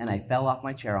now? And I fell off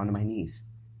my chair onto my knees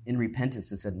in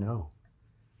repentance and said, no.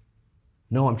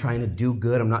 No, I'm trying to do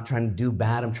good. I'm not trying to do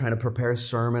bad. I'm trying to prepare a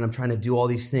sermon. I'm trying to do all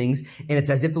these things. And it's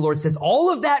as if the Lord says,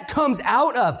 all of that comes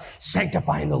out of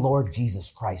sanctifying the Lord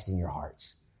Jesus Christ in your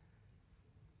hearts.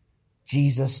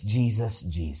 Jesus, Jesus,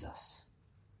 Jesus.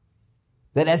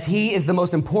 That as he is the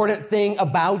most important thing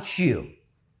about you,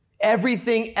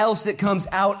 Everything else that comes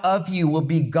out of you will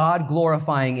be God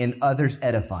glorifying and others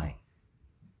edifying.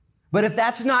 But if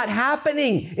that's not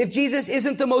happening, if Jesus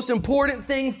isn't the most important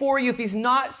thing for you, if he's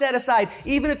not set aside,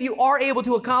 even if you are able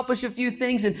to accomplish a few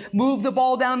things and move the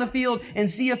ball down the field and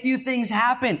see a few things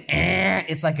happen,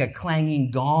 it's like a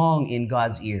clanging gong in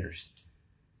God's ears.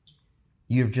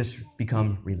 You've just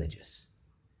become religious.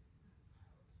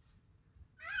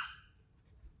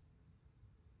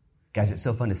 Guys, it's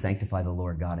so fun to sanctify the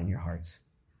Lord God in your hearts.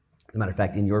 As a matter of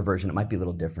fact, in your version, it might be a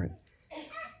little different.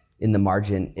 In the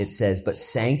margin, it says, but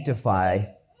sanctify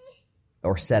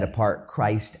or set apart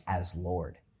Christ as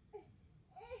Lord.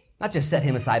 Not just set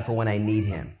him aside for when I need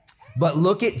him, but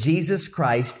look at Jesus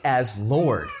Christ as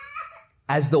Lord,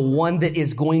 as the one that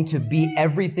is going to be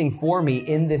everything for me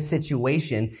in this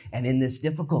situation and in this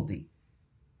difficulty.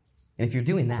 And if you're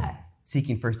doing that,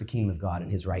 seeking first the kingdom of God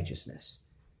and his righteousness,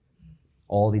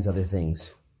 all these other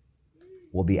things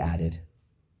will be added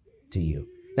to you.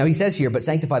 Now he says here, but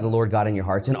sanctify the Lord God in your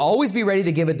hearts and always be ready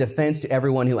to give a defense to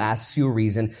everyone who asks you a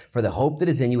reason for the hope that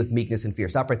is in you with meekness and fear.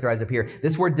 Stop right there, eyes up here.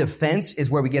 This word defense is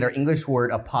where we get our English word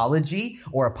apology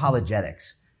or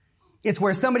apologetics. It's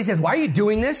where somebody says, why are you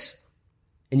doing this?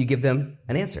 And you give them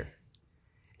an answer.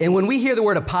 And when we hear the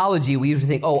word apology, we usually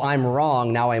think, oh, I'm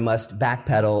wrong. Now I must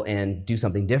backpedal and do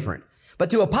something different. But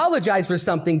to apologize for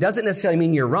something doesn't necessarily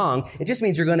mean you're wrong. It just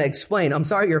means you're going to explain. I'm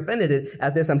sorry you're offended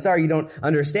at this. I'm sorry you don't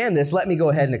understand this. Let me go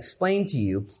ahead and explain to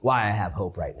you why I have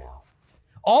hope right now.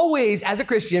 Always, as a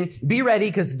Christian, be ready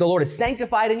because the Lord is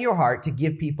sanctified in your heart to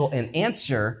give people an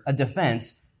answer, a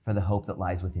defense for the hope that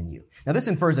lies within you. Now, this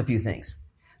infers a few things.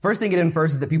 First thing it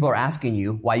infers is that people are asking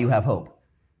you why you have hope.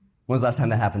 When was the last time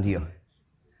that happened to you?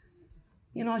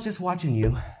 You know, I was just watching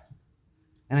you,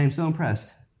 and I am so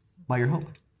impressed by your hope.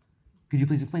 Could you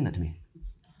please explain that to me?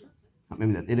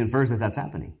 Maybe it infers that that's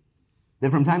happening. That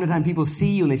from time to time people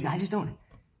see you and they say, I just don't.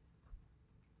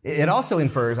 It also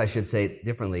infers, I should say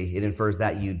differently, it infers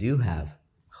that you do have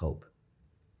hope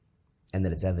and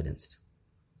that it's evidenced.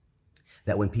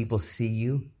 That when people see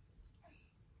you,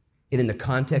 and in the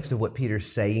context of what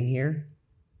Peter's saying here,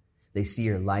 they see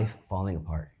your life falling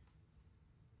apart.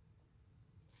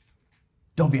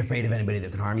 Don't be afraid of anybody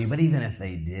that can harm you, but even if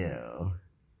they do,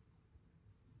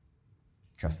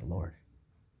 trust the Lord.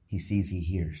 He sees, he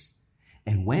hears.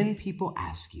 And when people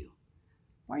ask you,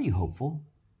 why are you hopeful?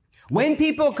 When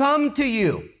people come to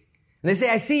you and they say,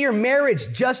 I see your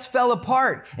marriage just fell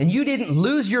apart and you didn't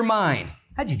lose your mind.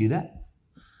 How'd you do that?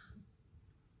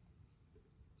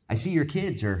 I see your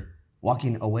kids are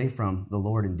walking away from the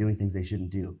Lord and doing things they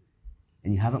shouldn't do.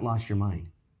 And you haven't lost your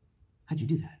mind. How'd you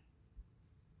do that?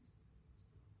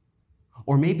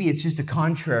 Or maybe it's just a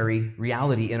contrary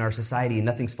reality in our society and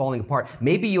nothing's falling apart.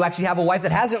 Maybe you actually have a wife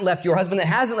that hasn't left you, or a husband that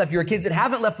hasn't left you, or kids that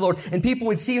haven't left the Lord, and people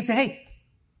would see and say, hey,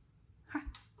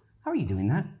 how are you doing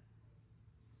that?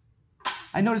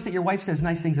 I noticed that your wife says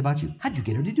nice things about you. How'd you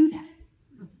get her to do that?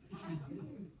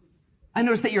 I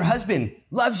noticed that your husband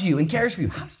loves you and cares for you.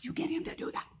 How did you get him to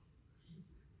do that?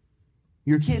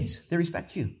 Your kids, they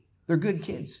respect you. They're good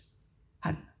kids.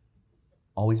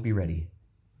 Always be ready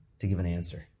to give an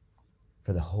answer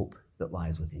for the hope that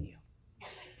lies within you.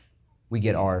 We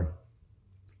get our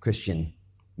Christian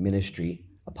ministry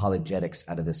apologetics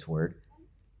out of this word.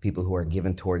 People who are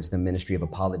given towards the ministry of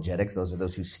apologetics, those are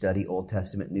those who study Old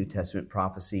Testament, New Testament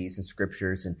prophecies and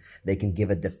scriptures, and they can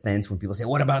give a defense when people say,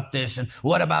 what about this and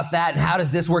what about that and how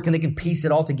does this work? And they can piece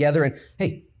it all together and,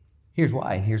 hey, here's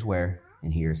why and here's where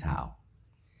and here's how.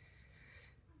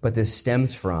 But this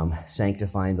stems from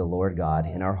sanctifying the Lord God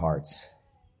in our hearts,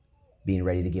 being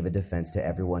ready to give a defense to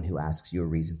everyone who asks you a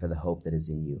reason for the hope that is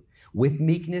in you. With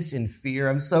meekness and fear.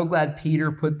 I'm so glad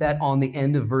Peter put that on the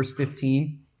end of verse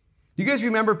 15. Do you guys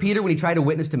remember Peter when he tried to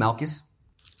witness to Malchus?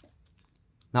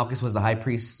 Malchus was the high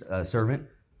priest's servant.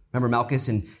 Remember Malchus?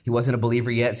 And he wasn't a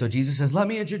believer yet. So Jesus says, let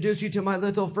me introduce you to my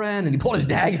little friend. And he pulled his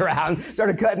dagger out and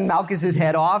started cutting Malchus's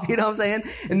head off. You know what I'm saying?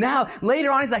 And now later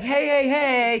on, he's like,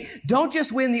 hey, don't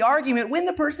just win the argument, win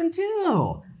the person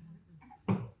too.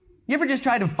 You ever just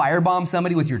try to firebomb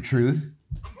somebody with your truth?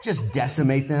 Just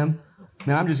decimate them?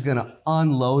 Man, I'm just going to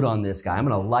unload on this guy. I'm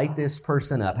going to light this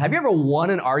person up. Have you ever won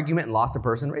an argument and lost a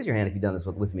person? Raise your hand if you've done this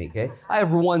with me, okay? I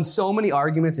have won so many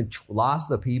arguments and lost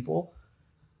the people.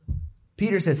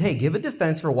 Peter says, hey, give a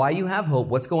defense for why you have hope,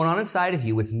 what's going on inside of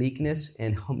you with meekness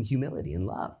and humility and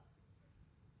love.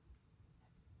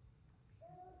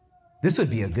 This would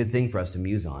be a good thing for us to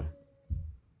muse on.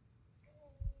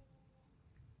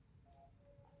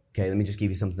 Okay, let me just give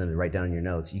you something to write down in your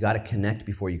notes. You got to connect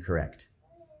before you correct.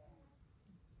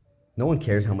 No one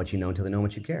cares how much you know until they know how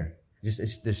much you care.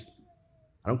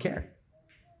 I don't care.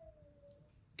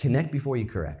 Connect before you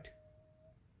correct.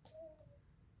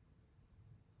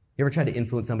 You ever tried to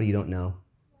influence somebody you don't know?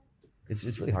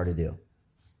 It's really hard to do.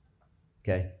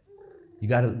 Okay? You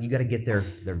gotta get their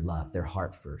love, their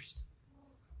heart first.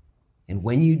 And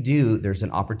when you do, there's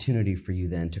an opportunity for you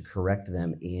then to correct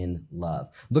them in love.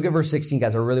 Look at verse 16,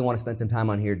 guys. I really want to spend some time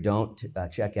on here. Don't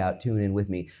check out. Tune in with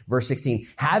me. Verse 16,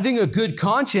 having a good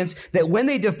conscience that when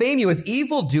they defame you as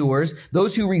evildoers,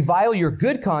 those who revile your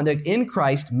good conduct in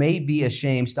Christ may be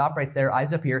ashamed. Stop right there.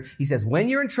 Eyes up here. He says, when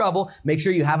you're in trouble, make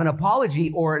sure you have an apology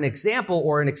or an example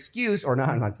or an excuse, or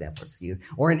not example, excuse,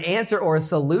 or an answer or a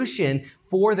solution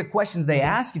for the questions they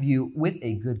ask of you with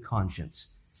a good conscience.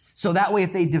 So that way,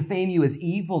 if they defame you as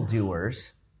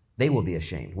evildoers, they will be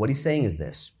ashamed. What he's saying is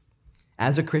this.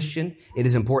 As a Christian, it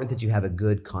is important that you have a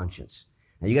good conscience.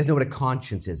 Now, you guys know what a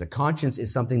conscience is. A conscience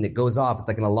is something that goes off. It's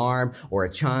like an alarm or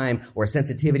a chime or a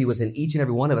sensitivity within each and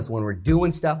every one of us when we're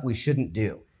doing stuff we shouldn't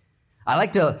do. I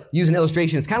like to use an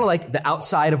illustration. It's kind of like the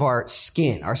outside of our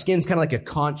skin. Our skin's kind of like a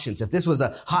conscience. If this was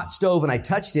a hot stove and I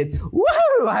touched it,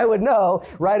 woo, I would know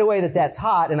right away that that's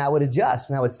hot and I would adjust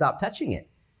and I would stop touching it.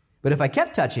 But if I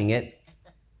kept touching it,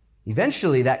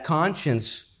 eventually that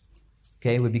conscience,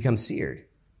 would become seared.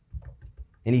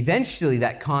 And eventually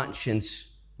that conscience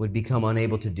would become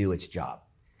unable to do its job.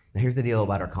 Now here's the deal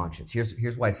about our conscience.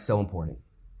 Here's why it's so important.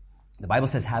 The Bible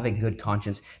says have a good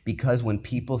conscience because when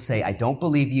people say, I don't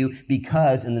believe you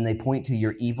because, and then they point to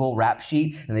your evil rap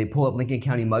sheet and they pull up Lincoln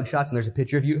County mugshots and there's a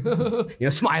picture of you,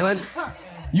 smiling.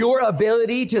 Your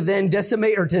ability to then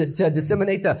decimate or to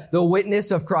disseminate the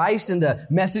witness of Christ and the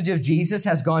message of Jesus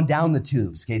has gone down the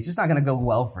tubes. Okay, it's just not going to go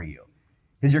well for you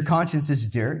because your conscience is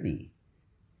dirty.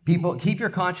 People, keep your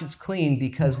conscience clean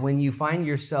because when you find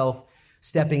yourself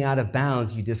stepping out of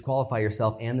bounds, you disqualify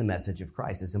yourself and the message of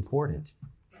Christ. It's important.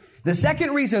 The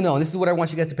second reason, though, and this is what I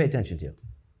want you guys to pay attention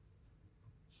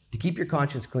to keep your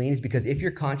conscience clean is because if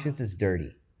your conscience is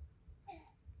dirty,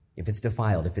 if it's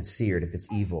defiled, if it's seared, if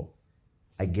it's evil,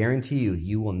 I guarantee you,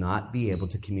 you will not be able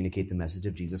to communicate the message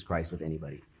of Jesus Christ with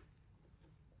anybody.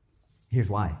 Here's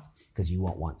why. Because you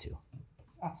won't want to.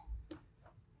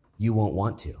 You won't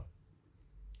want to.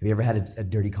 Have you ever had a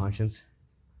dirty conscience?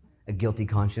 A guilty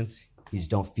conscience? You just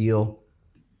don't feel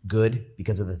good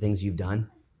because of the things you've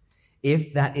done?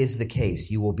 If that is the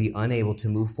case, you will be unable to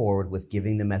move forward with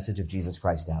giving the message of Jesus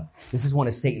Christ out. This is one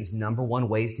of Satan's number one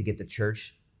ways to get the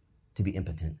church to be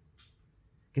impotent.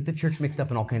 Get the church mixed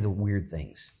up in all kinds of weird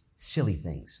things, silly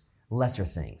things, lesser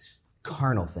things,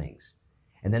 carnal things.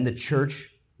 And then the church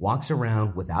walks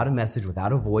around without a message,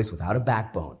 without a voice, without a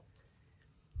backbone.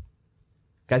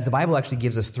 Guys, the Bible actually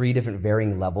gives us 3 different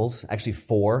varying levels, actually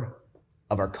 4,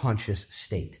 of our conscious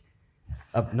state.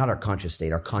 Not our conscious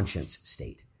state, our conscience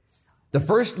state. The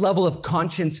first level of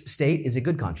conscience state is a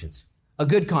good conscience. A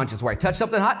good conscience where I touch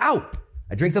something hot, ow!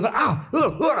 I drink something, ow!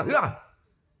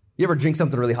 You ever drink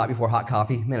something really hot before hot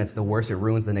coffee? Man, it's the worst. It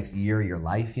ruins the next year of your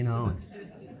life, One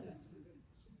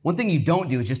thing you don't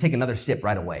do is just take another sip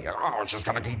right away. It's just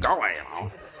going to keep going,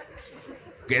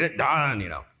 Get it done,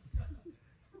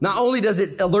 Not only does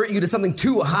it alert you to something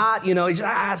too hot,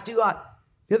 it's too hot.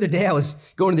 The other day I was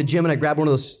going to the gym and I grabbed one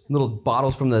of those little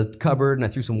bottles from the cupboard and I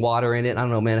threw some water in it. I don't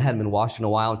know, man, it hadn't been washed in a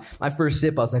while. And my first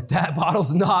sip, I was like, that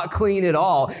bottle's not clean at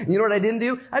all. And you know what I didn't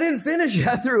do? I didn't finish it.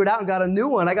 I threw it out and got a new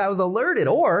one. I was alerted.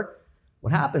 Or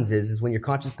what happens is when your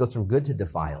conscience goes from good to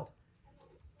defiled.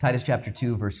 Titus chapter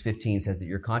 2, verse 15 says that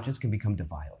your conscience can become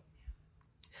defiled.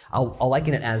 I'll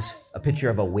liken it as a picture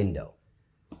of a window.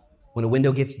 When a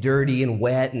window gets dirty and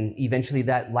wet and eventually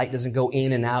that light doesn't go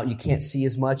in and out and you can't see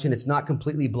as much and it's not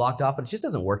completely blocked off, but it just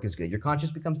doesn't work as good. Your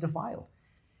conscience becomes defiled.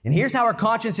 And here's how our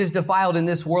conscience is defiled in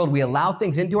this world. We allow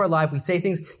things into our life. We say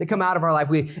things that come out of our life.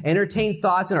 We entertain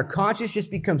thoughts and our conscience just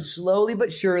becomes slowly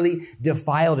but surely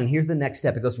defiled. And here's the next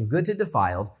step. It goes from good to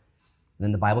defiled. And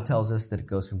then the Bible tells us that it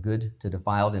goes from good to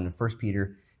defiled. And in 2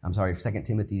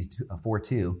 Timothy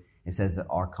 4:2, it says that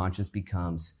our conscience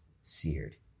becomes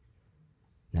seared.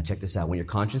 Now check this out. When your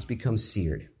conscience becomes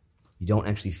seared, you don't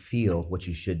actually feel what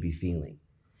you should be feeling.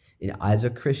 And as a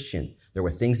Christian, there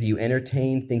were things that you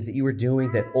entertained, things that you were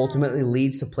doing that ultimately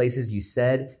leads to places you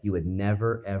said you would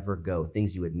never, ever go,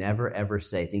 things you would never, ever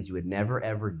say, things you would never,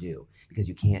 ever do, because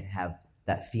you can't have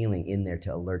that feeling in there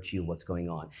to alert you of what's going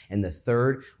on. And the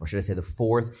third, or should I say the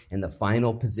fourth and the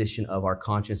final position of our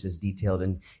conscience is detailed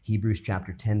in Hebrews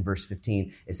chapter 10, verse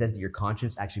 15. It says that your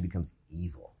conscience actually becomes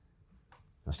evil.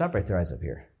 Now stop right there, eyes up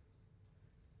here.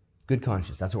 Good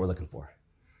conscience, that's what we're looking for.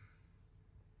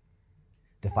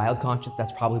 Defiled conscience,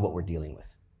 that's probably what we're dealing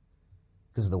with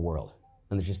because of the world.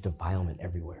 And there's just defilement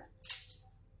everywhere.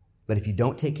 But if you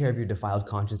don't take care of your defiled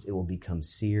conscience, it will become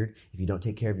seared. If you don't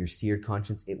take care of your seared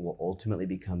conscience, it will ultimately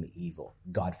become evil.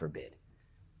 God forbid.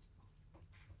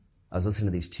 I was listening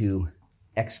to these two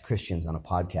ex-Christians on a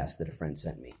podcast that a friend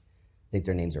sent me. I think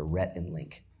their names are Rhett and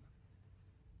Link.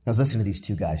 I was listening to these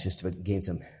two guys just to gain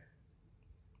some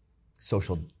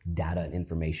social data and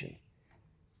information.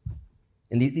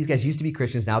 And these guys used to be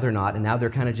Christians, now they're not, and now they're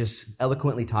kind of just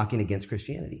eloquently talking against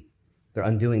Christianity. They're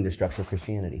undoing the structure of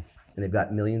Christianity, and they've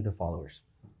got millions of followers.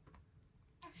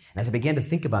 As I began to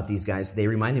think about these guys, they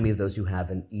reminded me of those who have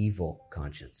an evil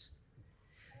conscience.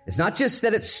 It's not just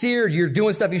that it's seared, you're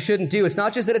doing stuff you shouldn't do. It's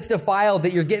not just that it's defiled,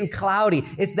 that you're getting cloudy.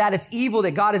 It's that it's evil,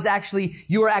 that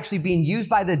you are actually being used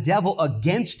by the devil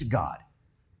against God.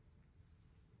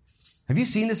 Have you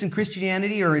seen this in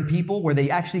Christianity or in people where they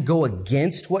actually go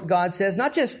against what God says?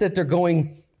 Not just that they're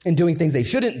going and doing things they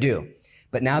shouldn't do,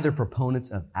 but now they're proponents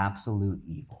of absolute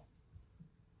evil.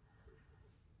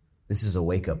 This is a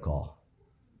wake-up call.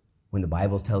 When the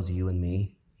Bible tells you and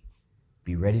me,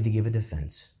 be ready to give a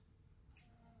defense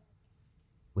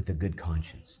with a good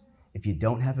conscience. If you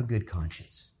don't have a good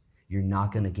conscience, you're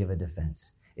not going to give a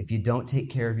defense. If you don't take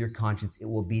care of your conscience, it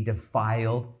will be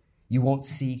defiled. You won't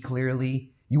see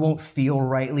clearly. You won't feel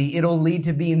rightly. It'll lead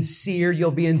to being seared.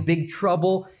 You'll be in big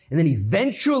trouble. And then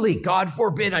eventually, God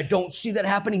forbid, I don't see that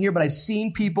happening here, but I've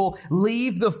seen people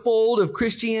leave the fold of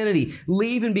Christianity,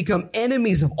 leave and become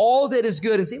enemies of all that is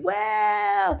good and say,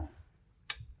 well,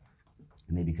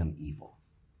 and they become evil.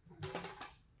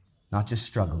 Not just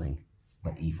struggling,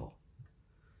 but evil.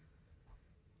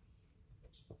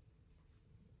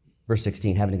 Verse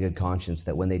 16, having a good conscience,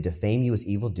 that when they defame you as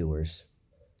evildoers,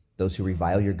 those who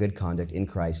revile your good conduct in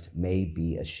Christ may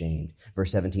be ashamed.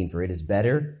 Verse 17, for it is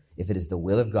better, if it is the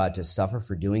will of God, to suffer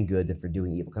for doing good than for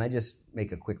doing evil. Can I just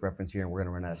make a quick reference here, and we're going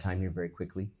to run out of time here very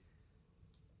quickly.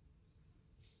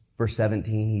 Verse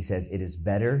 17, he says, it is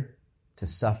better to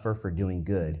suffer for doing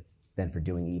good than for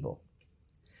doing evil.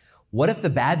 What if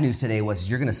the bad news today was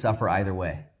you're going to suffer either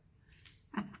way?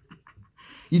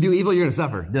 You do evil, you're going to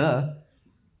suffer. Duh.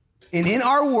 And in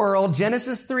our world,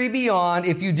 Genesis 3 beyond,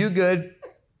 if you do good,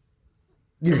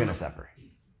 you're going to suffer.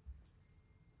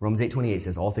 Romans 8:28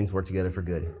 says, all things work together for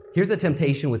good. Here's the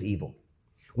temptation with evil.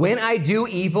 When I do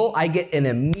evil, I get an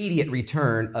immediate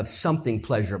return of something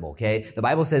pleasurable, okay? The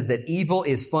Bible says that evil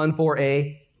is fun for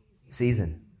a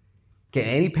season. Okay,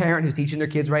 any parent who's teaching their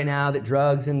kids right now that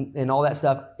drugs and all that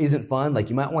stuff isn't fun, like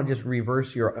you might want to just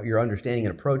reverse your understanding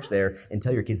and approach there and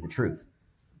tell your kids the truth.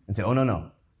 And say, oh,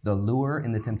 no. The lure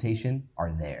and the temptation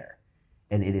are there.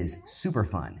 And it is super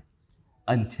fun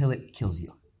until it kills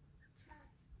you.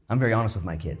 I'm very honest with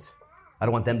my kids. I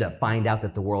don't want them to find out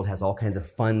that the world has all kinds of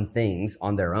fun things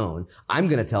on their own. I'm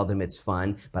going to tell them it's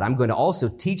fun, but I'm going to also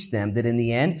teach them that in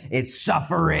the end, it's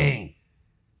suffering.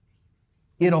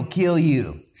 It'll kill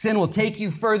you. Sin will take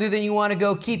you further than you want to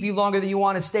go, keep you longer than you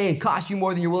want to stay, and cost you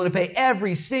more than you're willing to pay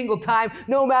every single time,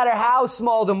 no matter how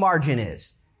small the margin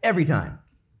is. Every time.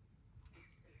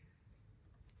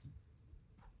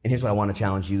 And here's what I want to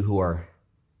challenge you who are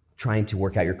trying to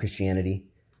work out your Christianity,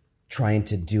 trying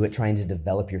to do it, trying to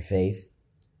develop your faith.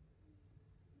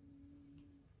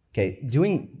 Okay,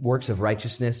 doing works of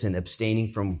righteousness and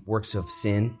abstaining from works of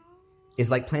sin is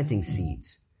like planting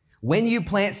seeds. When you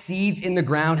plant seeds in the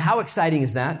ground, how exciting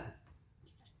is that?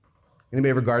 Anybody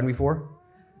ever gardened before?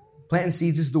 Planting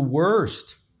seeds is the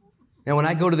worst. Now, when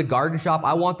I go to the garden shop,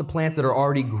 I want the plants that are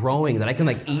already growing that I can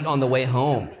eat on the way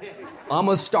home. I'm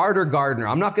a starter gardener.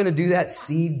 I'm not going to do that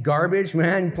seed garbage,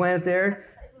 man. You plant it there.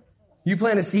 You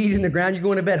plant a seed in the ground, you're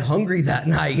going to bed hungry that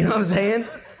night. You know what I'm saying?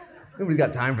 Nobody's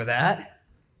got time for that.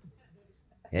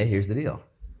 Yeah, here's the deal.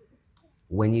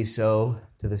 When you sow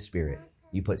to the Spirit,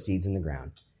 you put seeds in the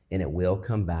ground, and it will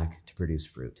come back to produce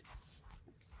fruit.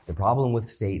 The problem with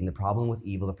Satan, the problem with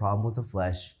evil, the problem with the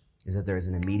flesh is that there is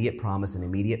an immediate promise, an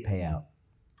immediate payout.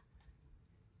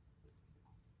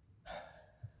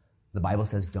 The Bible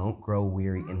says, don't grow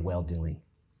weary in well-doing.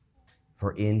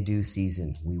 For in due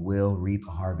season, we will reap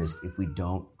a harvest if we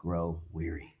don't grow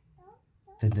weary.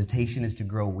 The temptation is to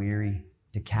grow weary,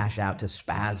 to cash out, to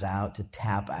spaz out, to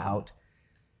tap out.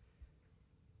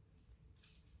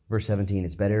 Verse 17,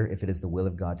 it's better if it is the will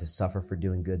of God to suffer for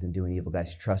doing good than doing evil.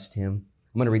 Guys, trust him.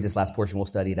 I'm going to read this last portion. We'll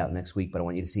study it out next week, but I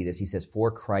want you to see this. He says,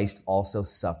 for Christ also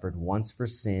suffered once for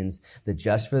sins, the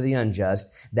just for the unjust,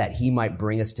 that he might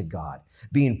bring us to God,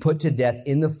 being put to death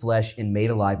in the flesh and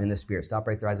made alive in the spirit. Stop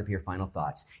right there, eyes up here, final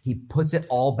thoughts. He puts it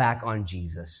all back on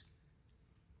Jesus.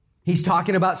 He's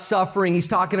talking about suffering. He's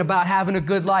talking about having a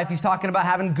good life. He's talking about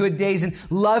having good days and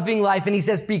loving life. And he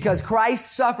says, because Christ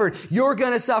suffered, you're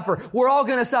going to suffer. We're all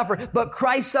going to suffer. But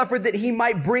Christ suffered that he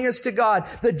might bring us to God,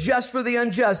 the just for the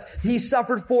unjust. He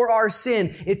suffered for our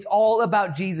sin. It's all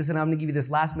about Jesus. And I'm going to give you this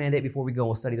last mandate before we go.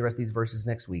 We'll study the rest of these verses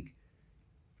next week.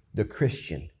 The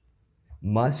Christian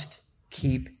must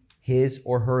keep his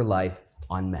or her life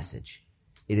on message.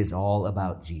 It is all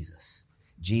about Jesus.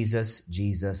 Jesus,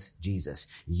 Jesus, Jesus.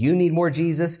 You need more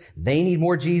Jesus. They need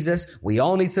more Jesus. We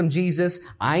all need some Jesus.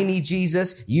 I need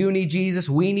Jesus. You need Jesus.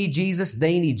 We need Jesus.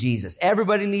 They need Jesus.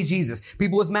 Everybody needs Jesus.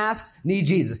 People with masks need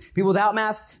Jesus. People without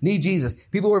masks need Jesus.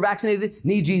 People who are vaccinated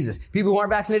need Jesus. People who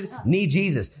aren't vaccinated need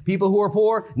Jesus. People who are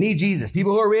poor need Jesus.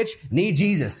 People who are rich need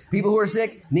Jesus. People who are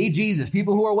sick need Jesus.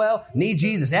 People who are well need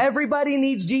Jesus. Everybody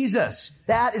needs Jesus.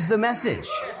 That is the message.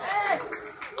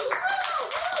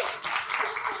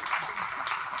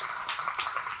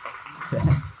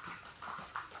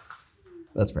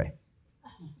 Let's pray.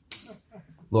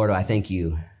 Lord, I thank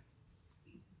you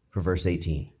for verse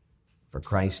 18. For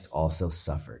Christ also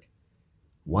suffered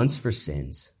once for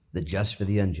sins, the just for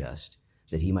the unjust,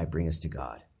 that he might bring us to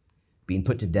God, being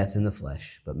put to death in the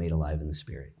flesh, but made alive in the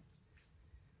spirit.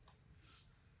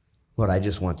 Lord, I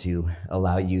just want to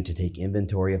allow you to take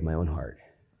inventory of my own heart.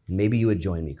 Maybe you would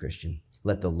join me, Christian.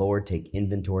 Let the Lord take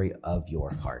inventory of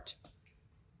your heart.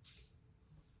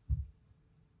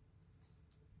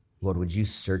 Lord, would you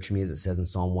search me, as it says in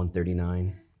Psalm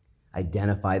 139?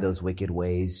 Identify those wicked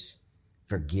ways.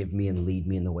 Forgive me and lead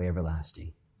me in the way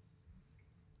everlasting.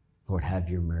 Lord, have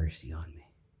your mercy on me.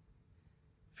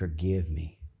 Forgive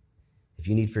me. If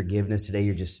you need forgiveness today,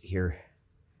 you're just here.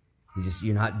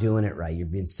 You're not doing it right. You're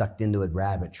being sucked into a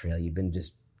rabbit trail. You're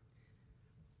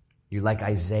like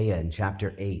Isaiah in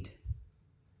chapter 8,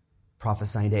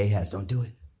 prophesying to Ahaz, don't do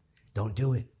it. Don't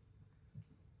do it.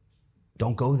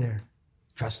 Don't go there.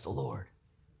 Trust the Lord.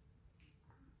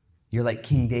 You're like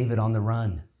King David on the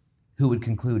run, who would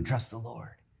conclude, trust the Lord.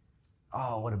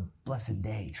 Oh, what a blessed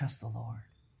day. Trust the Lord.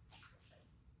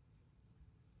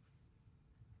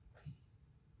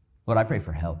 Lord, I pray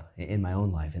for help in my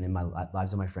own life and in my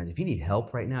lives of my friends. If you need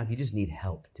help right now, if you just need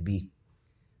help to be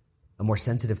a more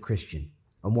sensitive Christian,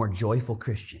 a more joyful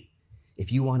Christian,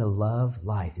 if you want to love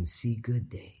life and see good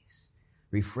days,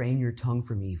 refrain your tongue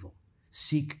from evil,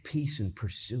 seek peace and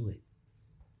pursue it,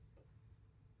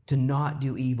 to not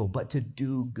do evil, but to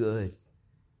do good.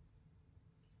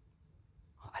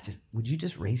 Would you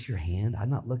just raise your hand? I'm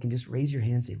not looking. Just raise your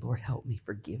hand and say, Lord, help me,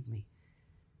 forgive me.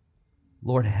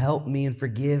 Lord, help me and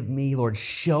forgive me. Lord,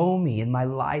 show me in my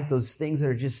life those things that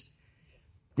are just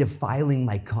defiling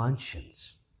my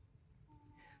conscience.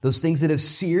 Those things that have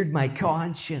seared my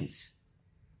conscience.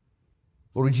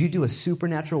 Lord, would you do a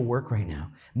supernatural work right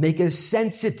now? Make us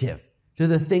sensitive to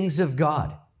the things of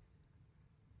God.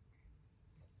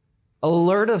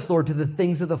 Alert us, Lord, to the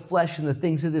things of the flesh and the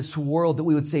things of this world, that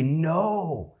we would say,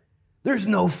 no, there's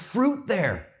no fruit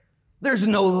there. There's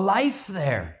no life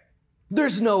there.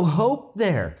 There's no hope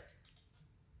there.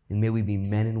 And may we be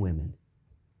men and women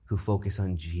who focus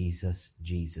on Jesus,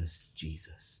 Jesus,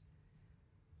 Jesus.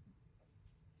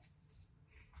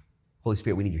 Holy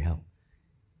Spirit, we need your help.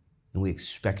 And we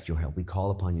expect your help. We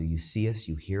call upon you. You see us,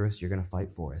 you hear us, you're going to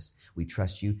fight for us. We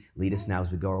trust you. Lead us now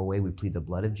as we go our way. We plead the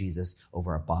blood of Jesus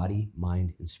over our body,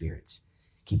 mind, and spirits.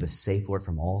 Keep us safe, Lord,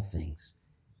 from all things.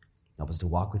 Help us to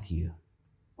walk with you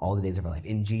all the days of our life.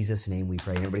 In Jesus' name we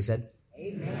pray. Everybody said?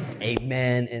 Amen.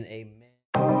 Amen and amen.